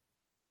done?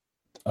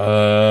 If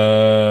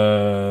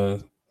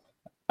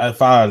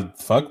I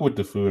fuck with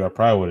the food, I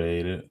probably would have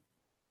ate it.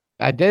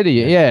 I did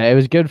eat. Yeah, it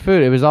was good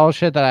food. It was all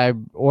shit that I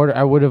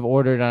would have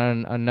ordered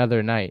on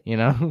another night.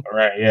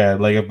 Right. Yeah.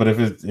 Like, but if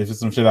it's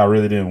some shit I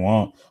really didn't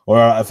want, or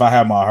if I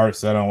had my heart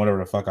set on whatever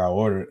the fuck I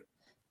ordered,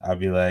 I'd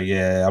be like,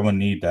 yeah, I'm gonna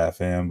need that,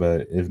 fam.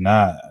 But if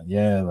not,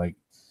 yeah, like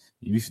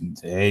you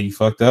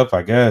fucked up,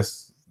 I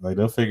guess. Like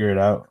they'll figure it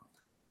out.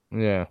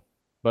 Yeah,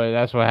 but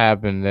that's what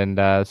happened, and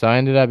so I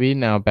ended up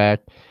eating Outback,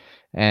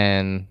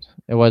 and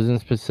it wasn't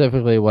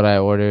specifically what I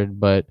ordered,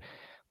 but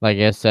like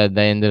I said,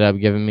 they ended up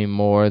giving me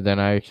more than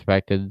I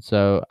expected.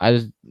 So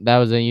that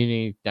was a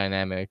unique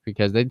dynamic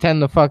because they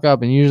tend to fuck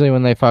up, and usually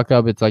when they fuck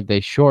up, it's like they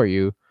short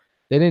you.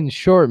 They didn't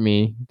short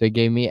me; they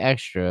gave me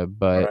extra,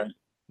 but. Right.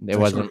 It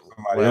wasn't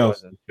somebody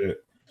else. Shit.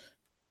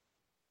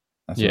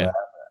 Yeah,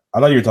 I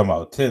thought you were talking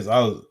about tips.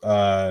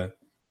 I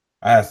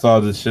saw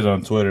this shit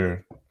on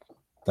Twitter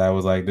that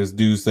was like this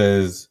dude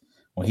says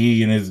when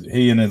he and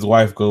his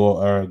wife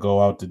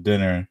go out to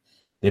dinner,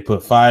 they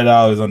put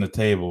 $5 on the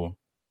table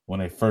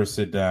when they first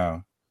sit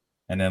down,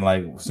 and then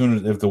like as soon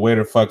as if the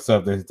waiter fucks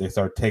up, they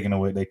start taking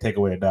away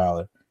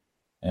 $1,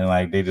 and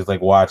like they just like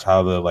watch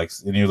how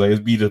and he was like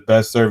it'd be the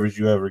best service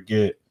you ever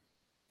get.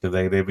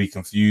 Because they be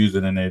confused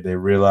and then they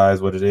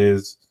realize what it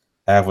is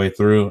halfway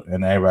through,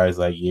 and everybody's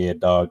like, "Yeah,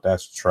 dog,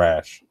 that's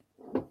trash."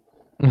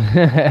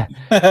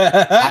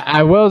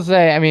 I will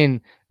say, I mean,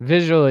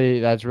 visually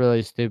that's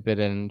really stupid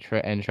and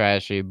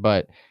trashy.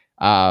 But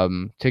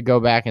to go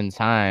back in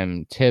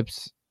time,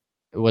 TIPS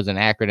was an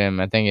acronym.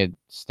 I think it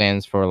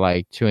stands for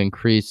like to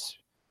increase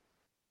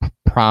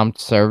prompt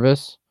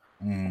service,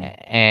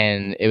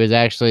 and it was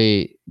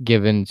actually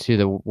given to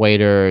the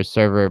waiter or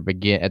server at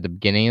the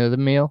beginning of the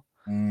meal.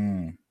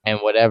 And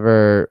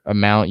whatever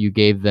amount you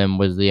gave them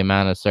was the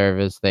amount of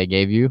service they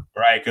gave you.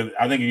 Right, because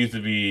I think it used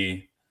to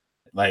be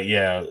like,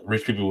 yeah,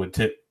 rich people would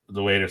tip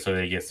the waiter so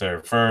they get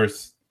served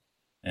first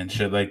and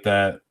shit like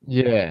that.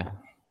 Yeah.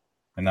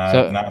 And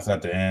now it's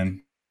at the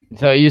end.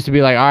 So it used to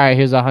be like, all right,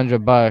 here's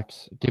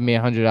 $100. Give me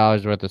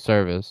 $100 worth of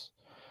service.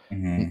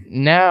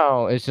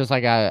 Now it's just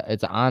like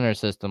it's an honor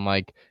system.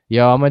 Like,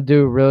 yo, I'm gonna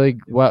do really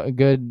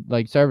good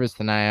like service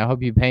tonight. I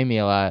hope you pay me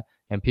a lot.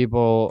 And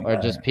people are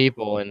just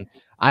people, and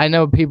I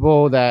know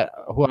people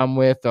who I'm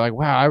with, they're like,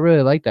 wow, I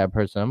really like that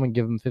person. I'm going to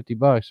give them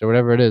 $50 or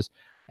whatever it is.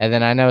 And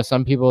then I know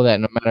some people that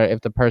no matter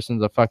if the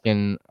person's a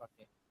fucking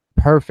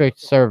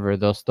perfect server,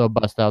 they'll still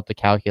bust out the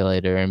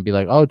calculator and be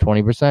like, oh,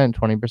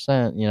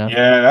 20%,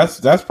 Yeah,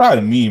 that's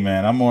probably me,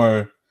 man. I'm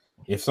more,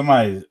 if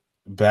somebody's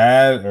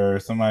bad or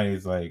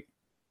somebody's like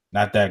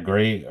not that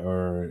great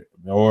or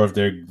if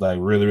they're like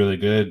really, really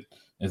good,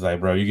 it's like,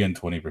 bro, you're getting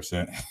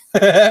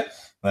 20%.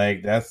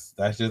 Like, that's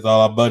just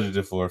all I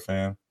budgeted for,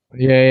 fam.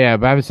 Yeah,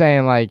 but I'm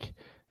saying like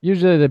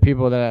usually the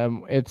people that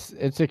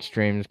it's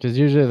extremes because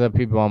usually the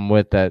people I'm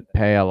with that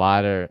pay a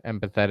lot are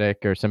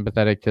empathetic or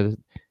sympathetic to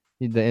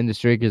the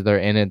industry because they're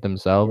in it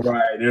themselves.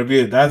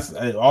 Right. That's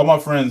all my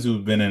friends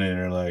who've been in it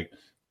are like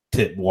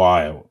tip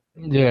wild.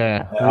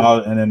 Yeah.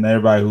 And then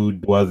everybody who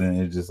wasn't,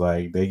 it's just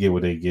like they get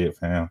what they get,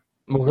 fam.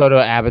 We'll go to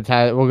an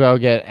appetizer. We'll go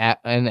get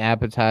an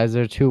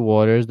appetizer, 2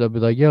 waters. They'll be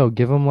like, "Yo,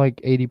 give them like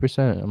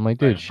 80%." I'm like,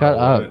 "Dude, shut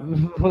up,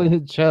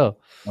 chill."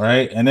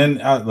 Right, and then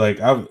I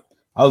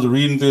was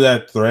reading through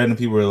that thread, and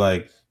people were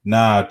like,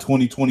 "Nah,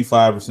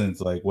 25%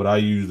 is like what I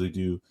usually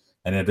do,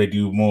 and if they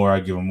do more, I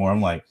give them more." I'm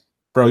like,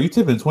 "Bro, you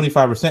tipping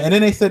 25%?" And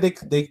then they said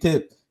they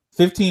tip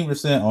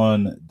 15%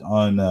 on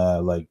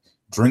like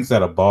drinks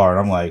at a bar, and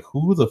I'm like,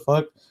 "Who the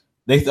fuck?"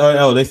 They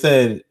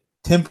said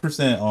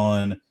 10%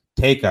 on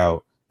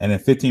takeout. And then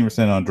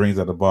 15% on drinks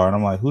at the bar. And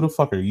I'm like, who the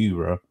fuck are you,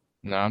 bro?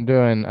 No, I'm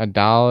doing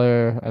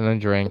 $1 and a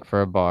drink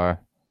for a bar.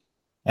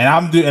 And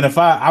I'm giving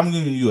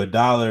you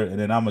 $1 and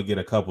then I'm gonna get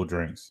a couple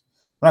drinks.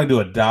 I'm not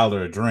gonna do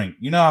 $1 a drink.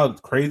 You know how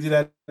crazy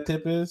that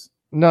tip is?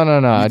 No.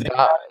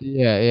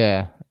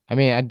 Yeah. I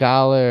mean,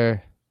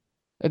 $1.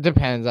 It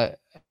depends. I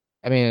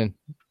mean,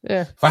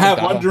 yeah. If I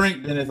have one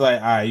drink, then it's like,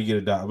 all right, you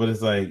get $1. But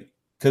it's like,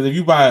 because if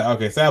you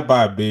say I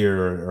buy a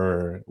beer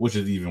or which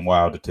is even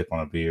wild to tip on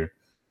a beer.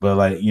 But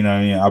like, you know what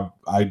I mean?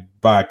 I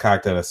buy a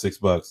cocktail at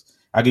 $6.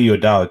 I give you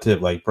 $1 tip.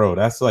 Like, bro,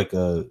 that's like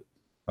a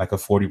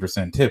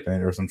 40% tip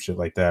or some shit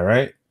like that,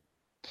 right?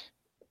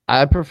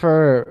 I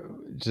prefer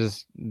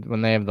just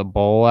when they have the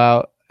bowl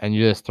out and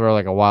you just throw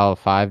like a wild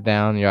 5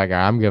 down, you're like, "All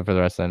right, I'm good for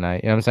the rest of the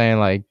night." You know what I'm saying?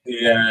 Like,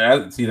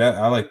 Yeah, see that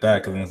I like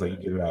that because it's like you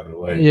get it out of the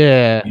way.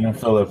 yeah, You don't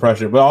feel the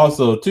pressure, but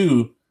also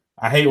too,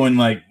 I hate when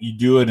like you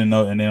do it and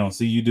they don't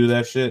see you do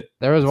that shit.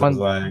 there was So one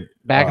it's like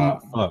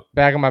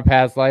back in my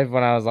past life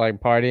when I was like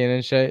partying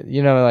and shit.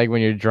 You know, like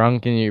when you're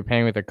drunk and you're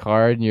paying with a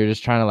card and you're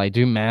just trying to like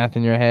do math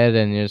in your head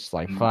and you're just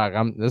like, fuck,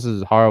 this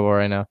is horrible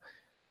right now.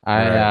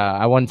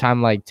 I one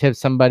time like tipped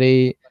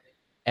somebody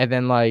and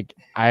then like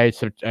I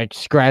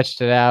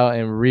scratched it out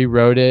and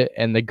rewrote it,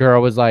 and the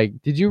girl was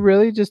like, "Did you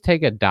really just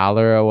take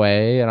 $1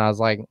 away?" And I was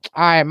like,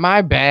 "All right,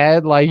 my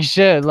bad." Like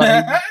shit,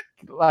 like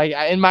like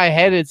in my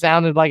head it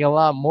sounded like a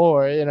lot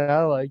more, you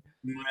know, like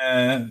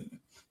man,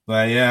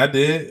 like yeah, I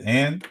did,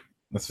 and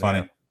that's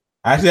funny.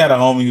 I actually had a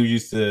homie who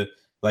used to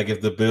like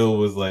if the bill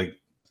was like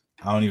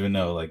I don't even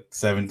know, like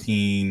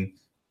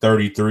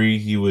 17.33,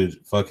 he would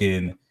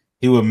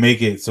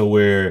make it so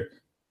where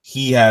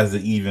he has the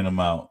even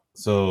amount.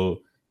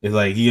 So it's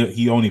like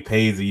he only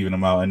pays the even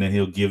amount, and then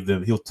he'll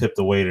tip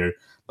the waiter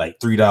like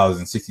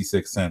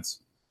 $3.66.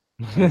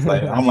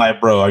 Like I'm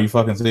like, bro, are you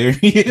fucking serious?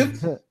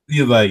 He's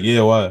like,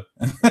 yeah, what?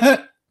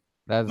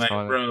 That's like,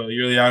 funny. bro,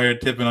 you're really out here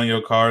tipping on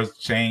your car's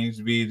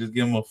change, B. Just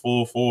give him a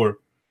full 4.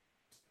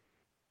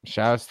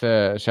 Shouts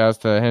to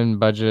him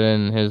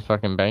budgeting his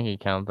fucking bank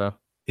account though.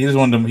 He just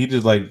wanted them. He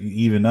just like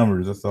even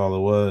numbers. That's all it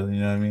was. You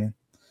know what I mean?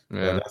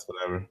 Yeah, that's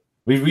whatever.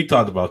 We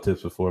talked about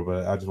tips before,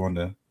 but I just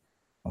wanted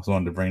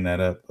to bring that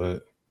up.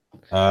 But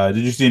did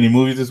you see any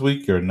movies this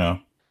week or no?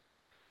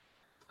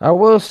 I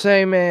will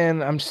say,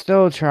 man, I'm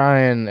still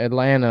trying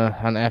Atlanta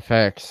on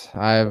FX.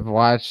 I've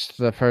watched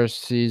the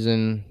first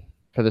season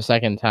for the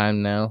second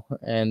time now,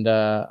 and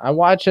I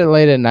watch it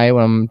late at night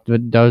when I'm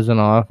dozing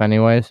off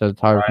anyway, so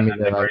it's hard for me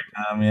to like,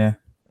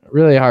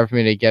 really hard for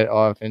me to get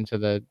off into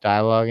the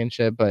dialogue and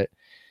shit. But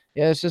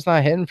yeah, it's just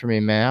not hitting for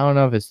me, man. I don't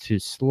know if it's too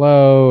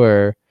slow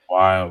or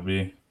wild,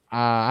 B.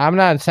 I'm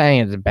not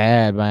saying it's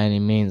bad by any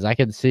means. I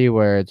could see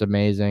where it's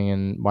amazing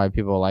and why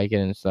people like it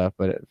and stuff,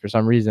 but for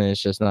some reason, it's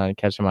just not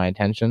catching my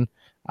attention.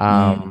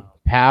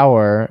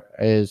 Power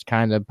is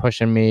kind of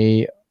pushing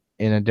me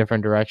in a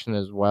different direction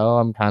as well.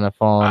 I'm kind of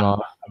falling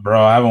off.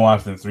 Bro, I haven't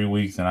watched it in 3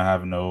 weeks, and I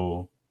have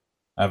no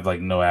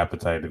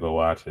appetite to go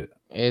watch it.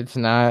 It's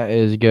not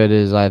as good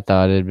as I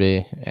thought it'd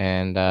be,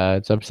 and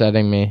it's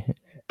upsetting me.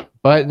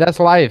 But that's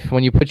life.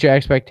 When you put your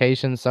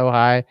expectations so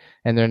high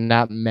and they're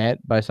not met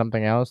by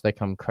something else, they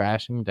come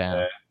crashing down.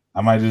 Yeah. I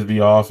might just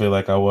be off it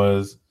like I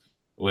was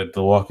with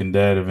The Walking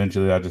Dead.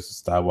 Eventually, I just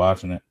stopped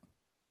watching it.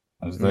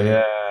 I was like,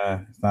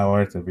 yeah, it's not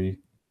worth it, B.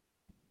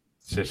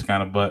 It's just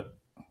kind of butt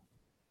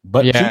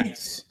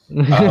cheeks.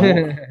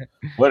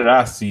 What did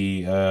I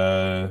see?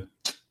 I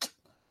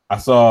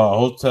saw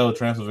Hotel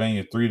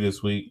Transylvania 3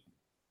 this week.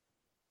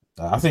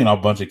 I've seen a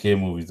bunch of kid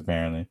movies,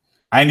 apparently.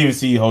 I didn't even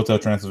see Hotel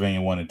Transylvania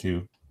 1 and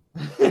 2.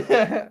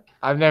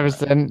 I've never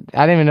seen.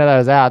 I didn't even know that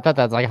was out. I thought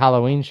that's like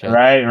Halloween shit.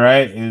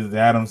 Right. Is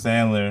Adam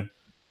Sandler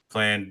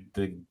playing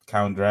the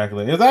Count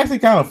Dracula? It was actually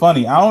kind of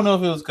funny. I don't know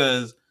if it was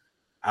because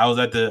I was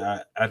at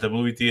the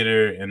movie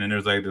theater and then there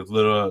was like this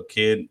little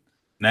kid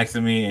next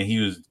to me and he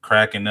was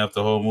cracking up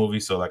the whole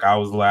movie. So like I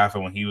was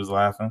laughing when he was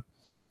laughing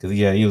because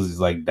he was just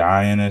like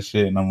dying and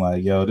shit. And I'm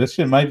like, yo, this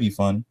shit might be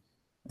funny.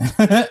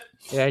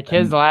 Yeah,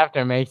 kids'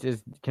 laughter makes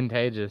it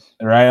contagious.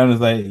 Right? I'm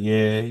just like,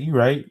 yeah, you're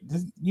right.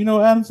 Just,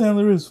 Adam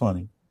Sandler is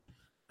funny.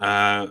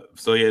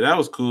 So yeah, that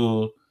was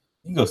cool.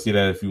 You can go see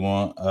that if you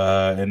want.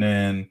 And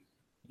then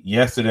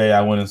yesterday I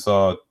went and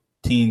saw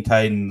Teen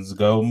Titans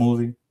Go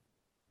movie.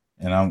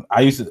 And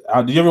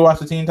did you ever watch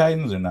the Teen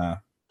Titans or nah?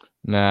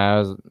 Nah, I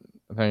was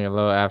I think a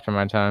little after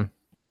my time.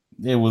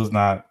 It was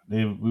not.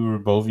 We were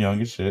both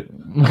young as shit.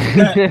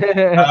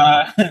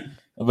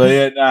 But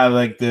yeah,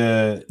 like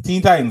the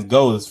Teen Titans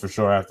Go is for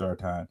sure after our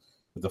time.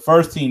 But the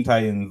first Teen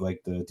Titans,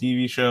 like the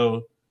TV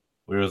show,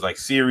 where it was like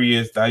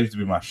serious, that used to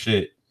be my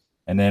shit.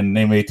 And then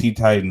they made Teen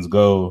Titans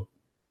Go,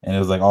 and it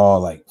was like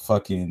all like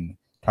fucking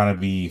trying to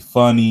be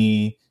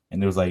funny,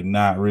 and there was like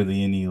not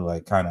really any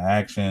like kind of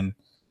action. And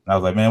I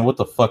was like, man, what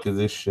the fuck is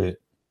this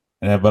shit?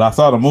 But I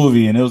saw the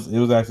movie, and it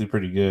was actually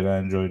pretty good. I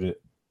enjoyed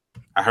it.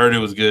 I heard it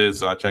was good,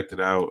 so I checked it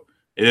out.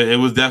 It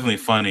was definitely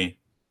funny,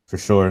 for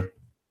sure.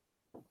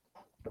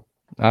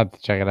 I'll have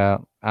to check it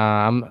out.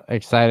 I'm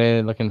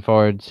excited, looking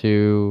forward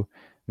to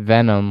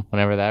Venom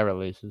whenever that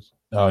releases.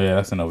 Oh yeah,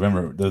 that's in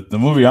November. The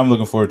movie I'm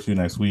looking forward to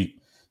next week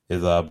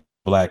is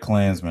Black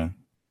Klansman.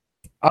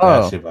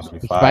 Oh,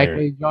 Spike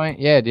Lee joint?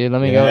 Yeah, dude,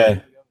 let me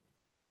go.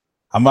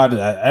 I'm about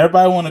to.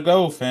 Everybody want to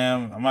go,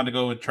 fam. I'm about to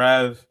go with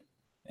Trav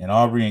and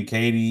Aubrey and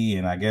Katie,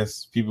 and I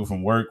guess people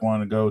from work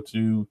want to go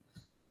too.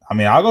 I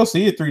mean, I'll go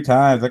see it 3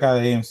 times. I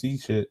got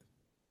AMC shit.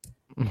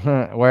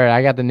 Where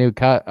I got the new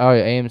cup. Oh,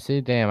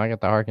 AMC. Damn, I got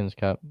the Harkins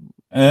cup.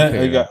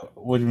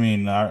 What do you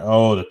mean?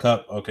 Oh, the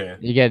cup. Okay.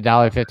 You get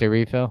 $1.50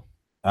 refill.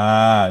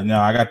 No,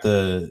 I got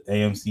the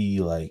AMC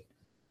like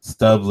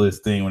stubless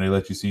thing when they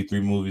let you see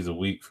 3 movies a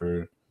week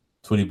for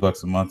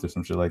 $20 a month or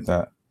some shit like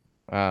that.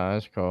 Oh,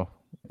 that's cool.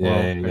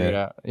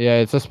 Yeah. Yeah,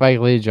 it's a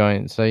Spike Lee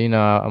joint, so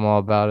I'm all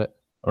about it.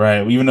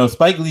 Right. Even though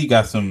Spike Lee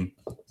got some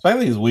Spike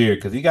Lee is weird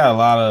because he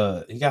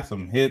got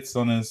some hits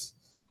on his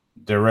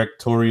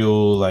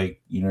directorial,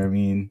 like, you know what I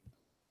mean,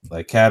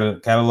 like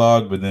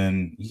catalog, but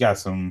then he got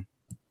some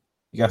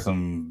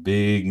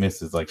big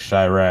misses like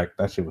Chirac.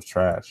 That shit was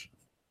trash.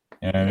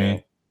 You know what I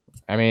mean?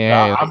 I mean,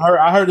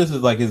 I heard this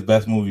is like his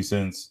best movie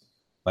since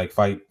like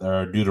Fight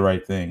or Do the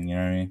Right Thing. You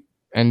know what I mean?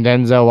 And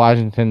Denzel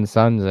Washington's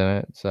son's in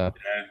it, so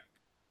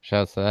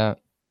shouts to that.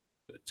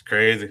 It's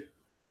crazy.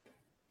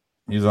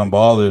 He's on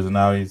Ballers, and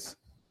now he's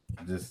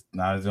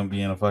gonna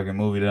be in a fucking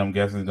movie that I'm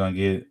guessing is gonna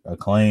get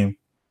acclaim.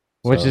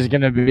 Which is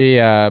gonna be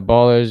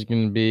Ballers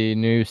gonna be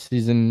new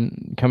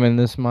season coming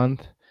this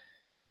month.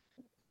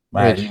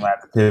 You might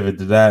have to pivot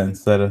to that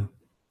instead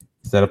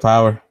of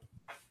Power.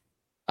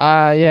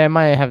 Yeah, I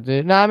might have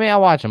to. No, I mean I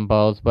watch them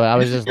both, but I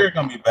was just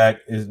gonna be back.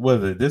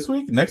 Was it this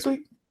week? Next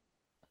week?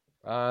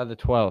 The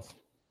 12th.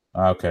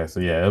 Okay, so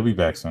yeah, it'll be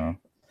back soon.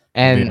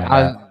 And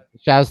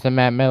shouts to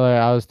Matt Miller.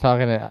 I was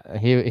talking to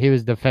he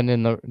was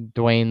defending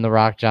Dwayne The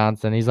Rock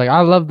Johnson. He's like, I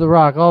love The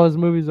Rock. All his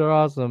movies are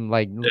awesome.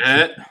 Like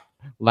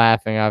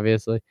laughing,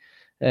 obviously.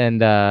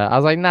 And I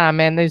was like, nah,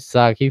 man, they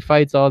suck. He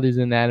fights all these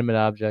inanimate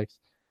objects.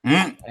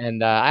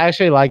 And I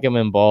actually like him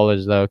in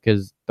Ballers though,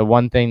 because the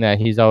one thing that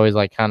he's always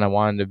like kind of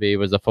wanted to be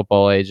was a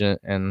football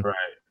agent, and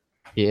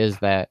he is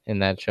that in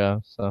that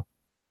show. So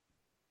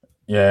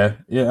yeah.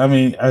 I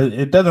mean,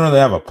 it doesn't really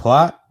have a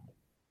plot,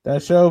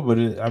 that show, but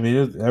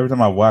every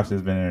time I watch it,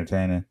 it's been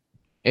entertaining.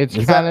 It's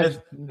just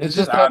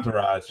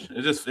entourage.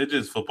 It's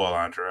just football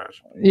entourage.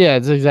 Yeah,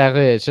 it's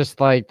exactly it. It's just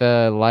like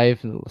the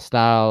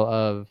lifestyle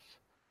of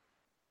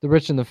the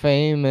rich and the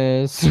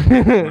famous.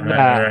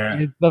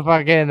 It's the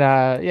fucking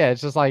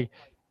it's just like,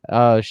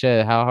 oh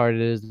shit, how hard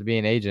it is to be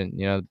an agent.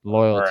 You know,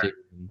 loyalty,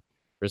 and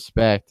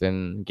respect,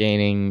 and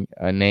gaining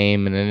a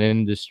name in an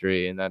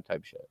industry and that type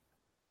of shit.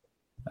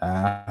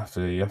 I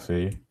feel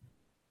you.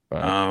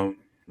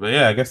 But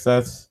yeah, I guess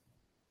that's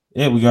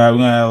it. We're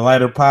gonna have a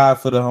lighter pod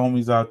for the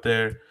homies out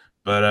there.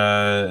 But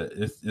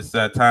it's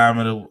that time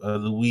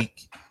of the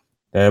week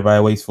that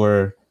everybody waits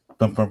for.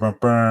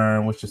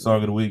 What's your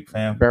song of the week,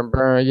 fam?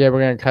 Yeah,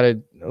 we're gonna cut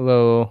it a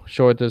little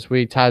short this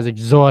week. Ty's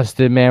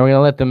exhausted, man. We're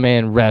gonna let the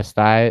man rest.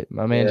 All right,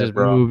 my man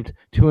moved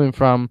to and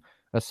from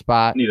a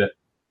spot.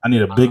 I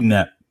need a big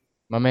nap.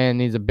 My man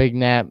needs a big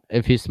nap.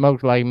 If he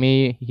smoked like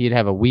me, he'd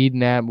have a weed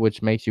nap,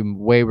 which makes you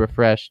way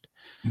refreshed.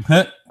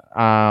 But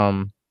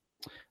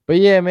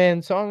yeah,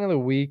 man, song of the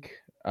week.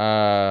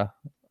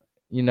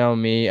 You know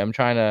me. I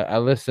kind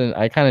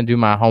of do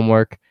my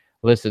homework,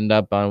 listened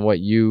up on what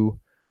you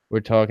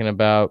were talking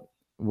about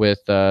with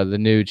the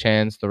new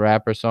Chance the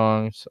Rapper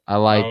songs. I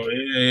like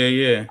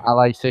I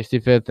like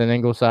 65th and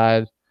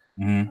Ingleside.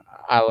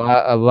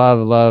 I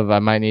love I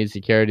Might Need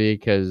Security,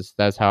 because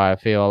that's how I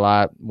feel a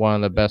lot. One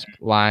of the best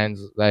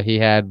lines that he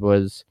had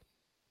was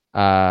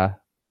I'm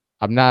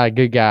not a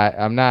good guy.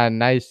 I'm a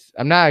nice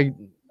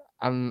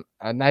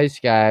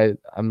guy.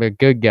 I'm a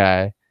good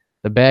guy.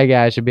 The bad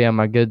guy should be on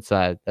my good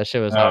side. That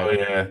shit was hard. Oh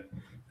yeah.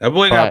 That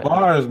boy got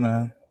bars,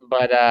 man.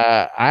 But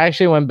I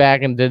actually went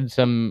back and did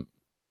some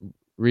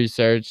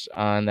research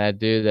on that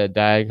dude that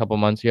died a couple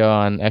months ago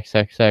on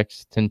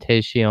XXX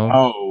Tentacion.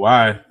 Oh,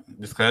 why?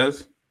 Just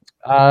cause?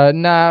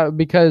 Nah,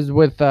 because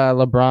with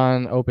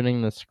LeBron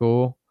opening the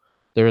school,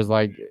 there was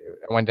like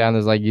went down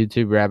this like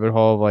YouTube rabbit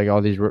hole of like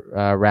all these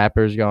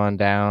rappers going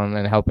down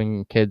and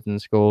helping kids in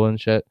school and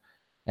shit.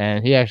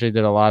 And he actually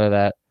did a lot of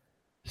that.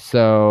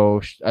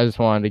 So I just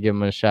wanted to give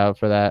him a shout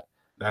for that.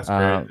 That's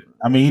great.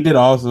 I mean, he did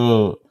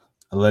also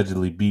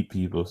allegedly beat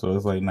people, so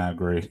it's like not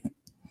great.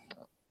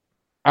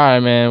 All right,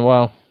 man.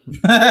 Well,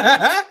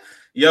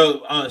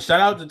 yo, shout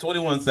out to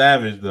 21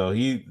 Savage though.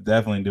 He's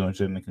definitely doing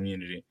shit in the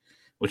community,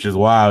 which is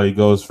wild. He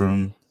goes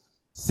from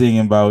singing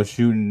about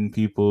shooting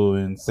people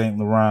in St.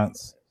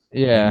 Lawrence.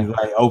 Yeah, he's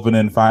like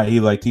opening he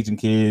like teaching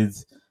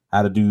kids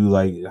how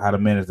to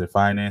manage their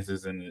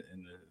finances in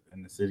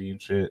the city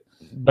and shit.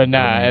 But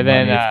and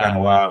then it's kind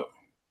of wild.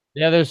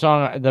 The other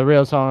song, the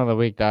real song of the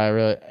week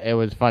that it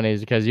was funny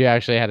is because you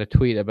actually had a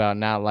tweet about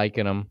not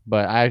liking him,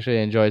 but I actually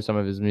enjoy some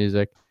of his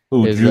music.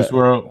 Ooh, Juice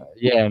WRLD?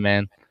 Yeah,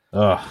 man.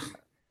 Ugh.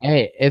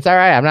 Hey, it's all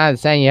right. I'm not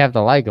saying you have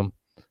to like him.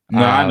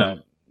 No, I know.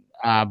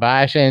 But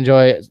I actually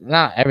enjoy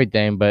not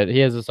everything, but he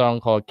has a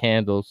song called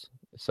Candles.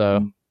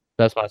 So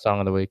that's my song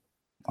of the week.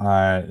 All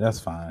right, that's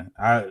fine.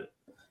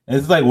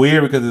 It's like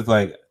weird because it's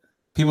like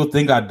people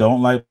think I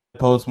don't like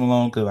Post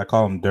Malone because I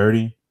call him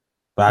dirty.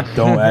 But I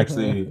don't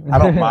I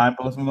don't mind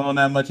Post Malone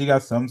that much. He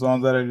got some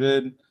songs that are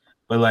good.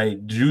 But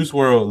like Juice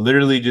WRLD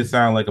literally just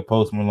sound like a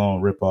Post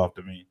Malone ripoff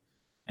to me.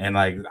 And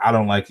like I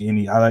don't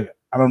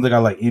think I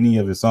like any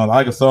of his songs. I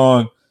like a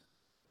song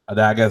that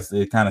I guess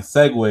it kind of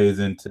segues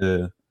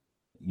into,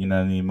 you know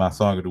what I mean, my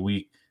song of the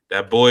week.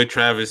 That boy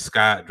Travis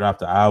Scott dropped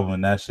the album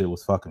and that shit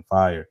was fucking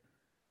fire.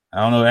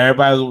 I don't know,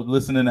 everybody was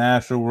listening to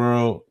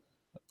Astroworld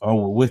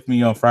with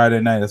me on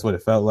Friday night. That's what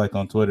it felt like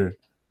on Twitter.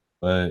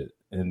 But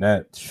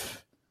that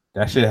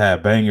shit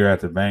had banger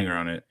after banger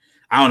on it.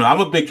 I don't know. I'm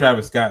a big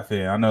Travis Scott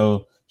fan. I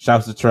know.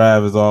 Shouts to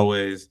Trav as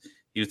always.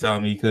 He was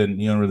telling me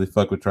he don't really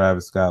fuck with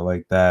Travis Scott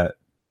like that.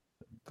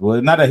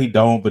 Well, not that he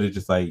don't, but it's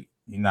just like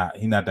He not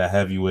that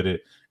heavy with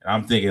it. And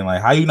I'm thinking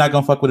like, how you not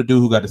gonna fuck with a dude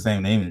who got the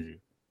same name as you?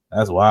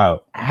 That's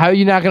wild. How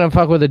you not gonna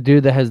fuck with a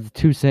dude that has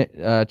two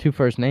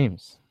first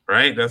names?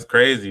 Right? That's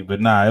crazy.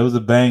 But nah, it was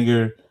a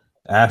banger.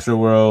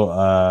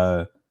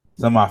 Astroworld.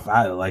 Some of my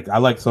I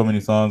like so many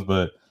songs,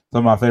 but some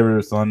of my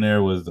favorites on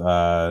there was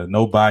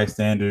No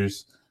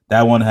Bystanders.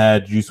 That one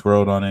had Juice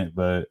WRLD on it,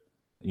 but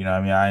you know,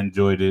 I mean, I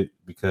enjoyed it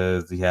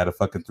because he had a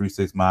fucking 3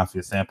 6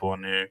 Mafia sample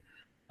on there.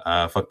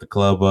 Fuck the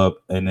club up,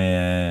 and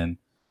then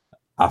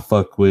I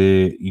fuck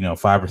with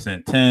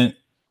 5% Tent,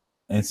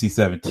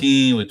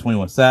 NC-17 with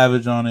 21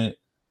 Savage on it.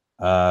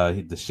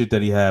 The shit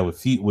that he had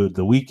with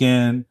The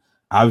Weeknd.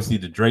 Obviously,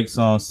 the Drake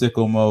song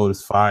 "Sicko Mode"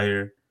 is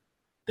fire.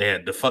 They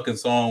had the fucking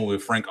song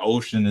with Frank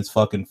Ocean is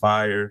fucking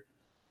fire.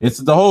 It's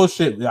the whole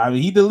shit. I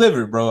mean, he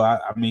delivered, bro. I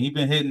mean, he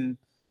been hitting.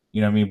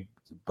 You know what I mean?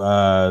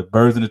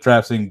 Birds in the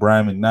Trap sing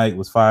Brian McKnight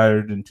was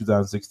fired in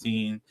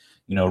 2016.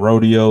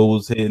 Rodeo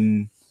was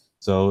hitting.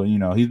 So,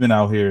 he's been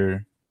out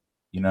here,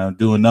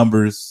 doing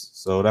numbers.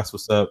 So that's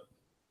what's up.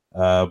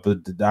 But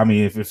I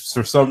mean, if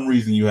for some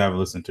reason you haven't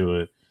listened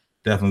to it,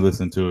 definitely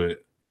listen to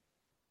it.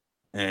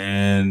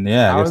 And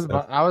yeah,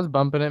 I was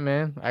bumping it,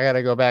 man. I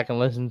gotta go back and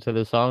listen to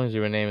the songs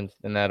you were naming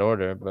in that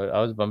order, but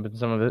I was bumping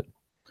some of it.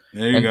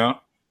 There you go.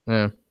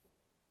 Yeah.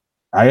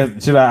 I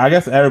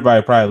guess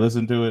everybody probably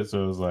listened to it,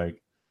 so it was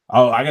like,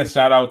 oh, I guess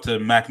shout out to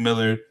Mac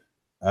Miller.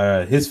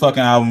 His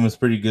fucking album is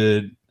pretty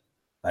good.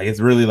 Like,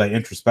 it's really like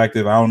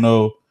introspective. I don't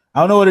know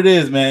what it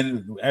is,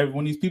 man.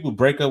 When these people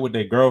break up with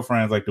their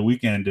girlfriends, like The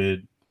Weeknd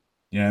did,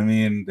 you know what I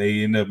mean?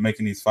 They end up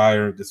making these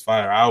fire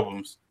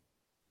albums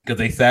because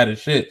they sad as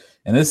shit.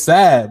 And it's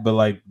sad, but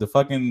like the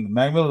fucking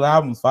Mac Miller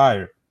album's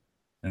fire.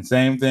 And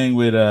same thing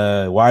with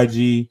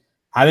YG.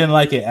 I didn't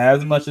like it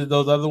as much as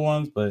those other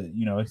ones, but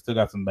it still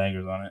got some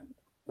bangers on it.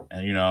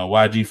 And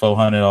YG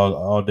 400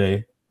 all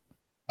day.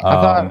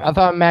 I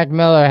thought Mac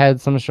Miller had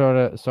some sort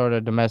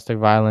of domestic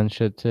violence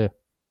shit too.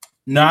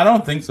 No, I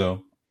don't think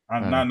so.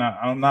 I'm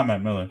not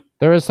Mac Miller.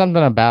 There was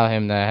something about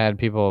him that had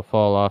people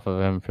fall off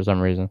of him for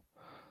some reason.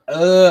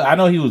 I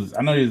know he was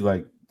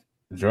like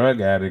a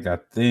drug addict. I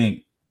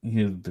think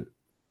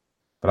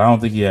but I don't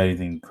think he had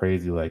anything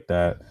crazy like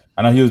that.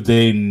 I know he was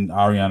dating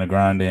Ariana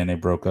Grande and they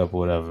broke up or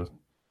whatever.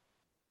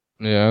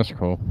 Yeah, that's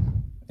cool.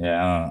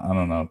 Yeah, I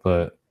don't know,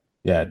 but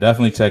yeah,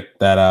 definitely check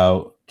that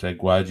out. Check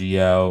YG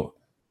out.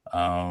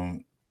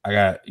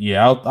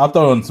 I'll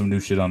throw in some new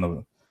shit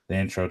on the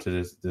intro to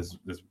this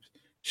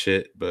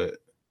shit, but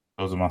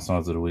those are my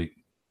songs of the week.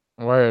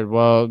 Word.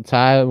 Well,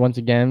 Ty, once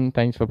again,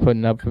 thanks for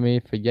putting up for me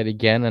for yet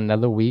again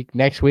another week.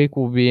 Next week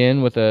we'll be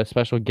in with a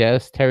special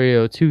guest,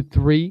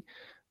 Terrio23.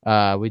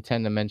 We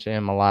tend to mention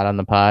him a lot on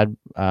the pod.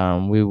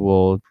 We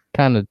will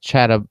kind of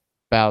chat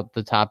about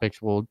the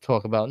topics we'll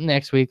talk about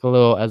next week a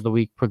little as the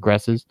week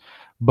progresses.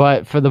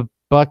 But for the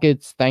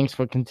buckets, thanks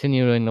for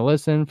continuing to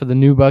listen. For the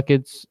new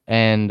buckets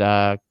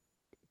and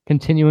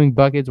continuing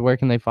buckets, where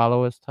can they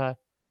follow us, Ty?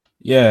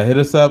 Yeah, hit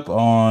us up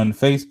on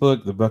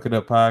Facebook, the Bucket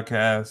Up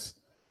Podcast.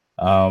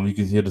 You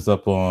can hit us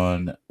up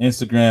on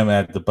Instagram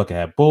at the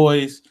Buckethead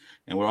Boys,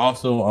 and we're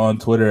also on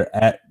Twitter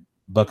at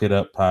Bucket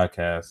Up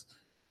Podcast.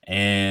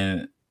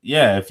 And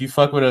yeah, if you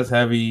fuck with us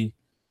heavy,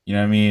 you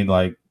know what I mean?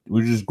 Like,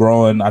 we're just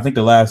growing. I think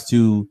the last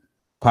 2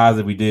 pods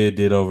that we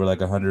did over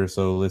like 100 or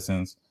so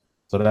listens.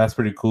 So that's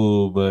pretty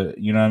cool. But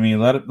you know what I mean?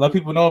 Let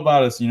people know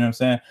about us. You know what I'm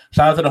saying?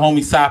 Shout out to the homie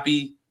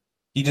Sapi.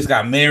 He just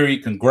got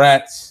married.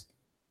 Congrats.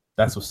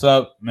 That's what's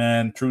up,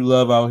 man. True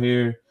love out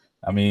here.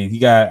 I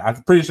mean,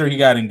 I'm pretty sure he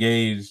got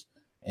engaged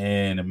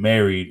and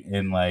married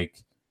in like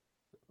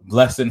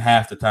less than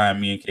half the time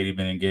me and Katie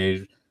been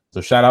engaged. So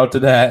shout out to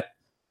that.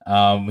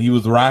 He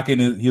was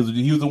rocking. He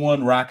was the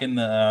one rocking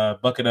the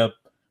Bucket Up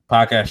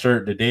Podcast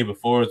shirt the day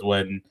before his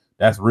wedding.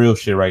 That's real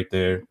shit right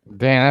there.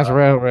 Damn, that's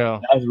real.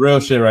 That's real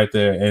shit right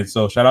there. And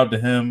so shout out to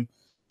him.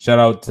 Shout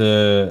out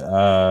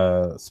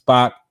to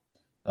Spock,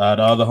 the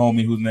other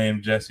homie who's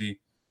named Jesse.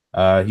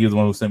 He was the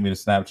one who sent me the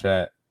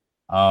Snapchat.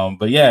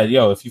 But yeah,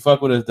 if you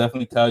fuck with us,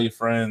 definitely tell your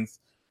friends,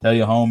 tell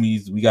your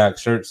homies. We got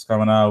shirts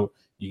coming out.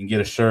 You can get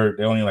a shirt.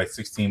 They're only like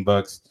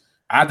 $16.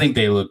 I think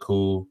they look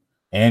cool.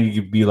 And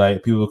you could be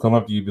like, people will come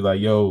up to you, be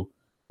like, yo,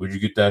 where'd you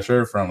get that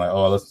shirt from? Like,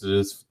 oh, I listen to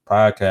this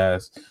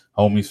podcast.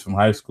 Homies from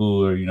high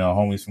school, or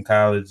homies from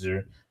college,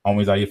 or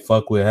homies that you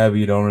fuck with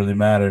heavy. It don't really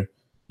matter.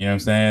 You know what I'm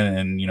saying?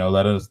 And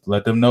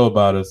let them know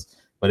about us.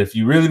 But if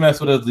you really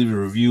mess with us, leave a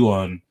review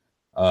on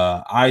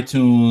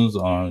iTunes,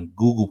 on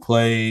Google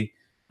Play,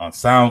 on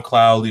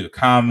SoundCloud. Leave a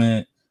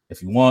comment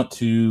if you want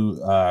to.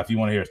 If you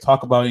want to hear us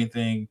talk about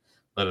anything,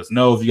 let us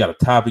know. If you got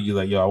a topic, you're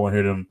like, yo, I want to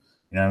hear them.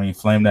 You know what I mean?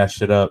 Flame that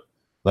shit up.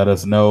 Let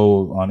us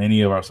know on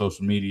any of our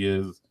social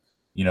medias.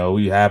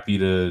 We happy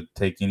to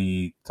take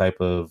any type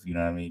of,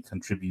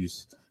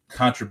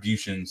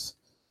 contributions.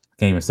 I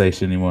can't even say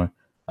shit anymore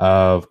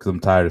because I'm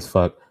tired as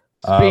fuck.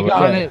 Speak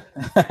on it.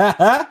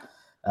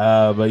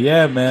 But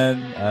yeah,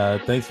 man.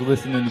 Thanks for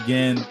listening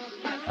again.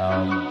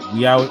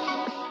 We out.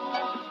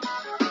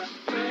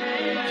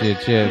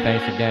 Cheer.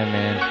 Thanks again,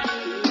 man.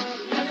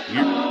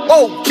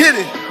 Oh, get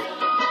it.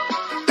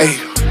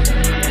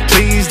 Hey,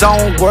 please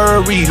don't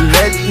worry,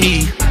 let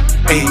me.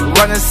 Hey,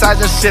 run inside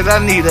your shit, I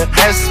need an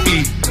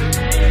SP.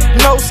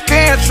 No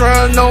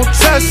scantron, don't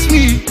test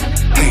me.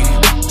 Hey,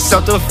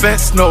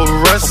 self-defense, no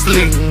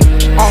wrestling.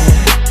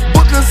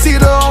 Book a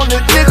seater on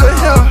the nigga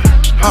here.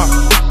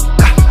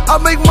 I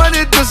make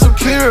money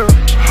disappear.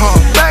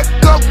 Back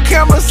up,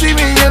 camera see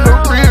me in the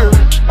rear.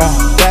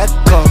 Back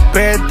up,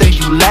 everything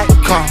you lack,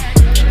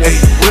 Hey,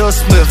 Will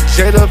Smith,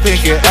 Jada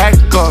Pinkett,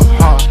 act up,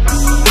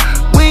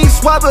 We ain't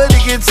swap, but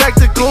it get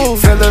tactical.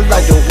 Feelin'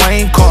 like the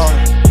Wayne card.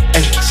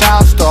 Ay,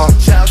 child star.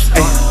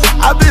 Ay,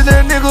 I been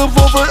that nigga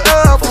for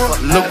forever.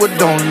 Look what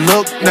don't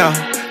look now.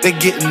 They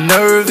getting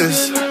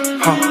nervous.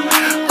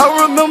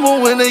 I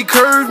remember when they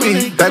curved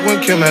me. Back when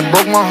Kim had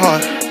broke my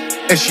heart,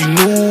 and she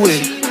knew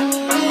it.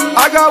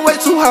 I got way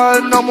too high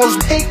and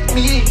almost hate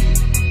me.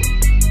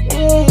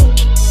 Ooh.